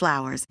show-stopping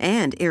flowers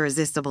and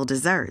irresistible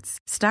desserts.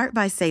 Start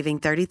by saving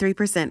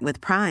 33%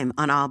 with Prime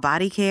on all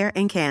body care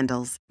and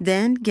candles.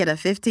 Then get a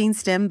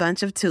 15-stem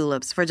bunch of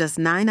tulips for just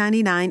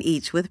 $9.99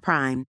 each with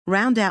Prime.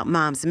 Round out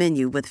Mom's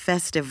menu with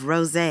festive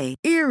rosé,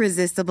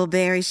 irresistible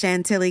berry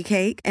chantilly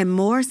cake, and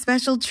more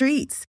special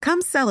treats.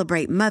 Come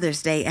celebrate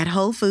Mother's Day at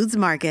Whole Foods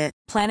Market.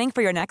 Planning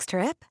for your next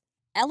trip?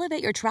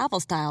 Elevate your travel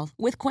style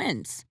with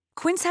Quince.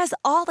 Quince has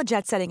all the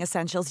jet-setting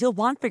essentials you'll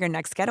want for your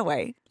next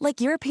getaway,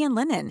 like European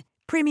linen,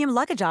 premium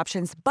luggage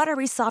options,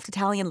 buttery soft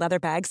Italian leather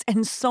bags,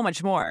 and so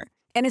much more.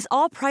 And is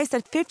all priced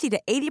at 50 to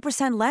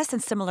 80% less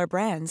than similar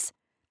brands.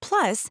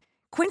 Plus,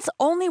 Quince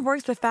only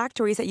works with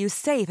factories that use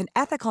safe and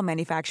ethical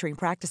manufacturing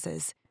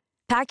practices.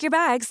 Pack your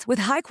bags with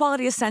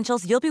high-quality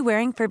essentials you'll be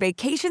wearing for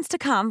vacations to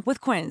come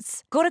with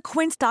Quince. Go to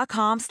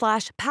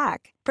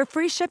quince.com/pack for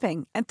free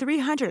shipping and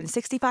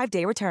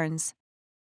 365-day returns.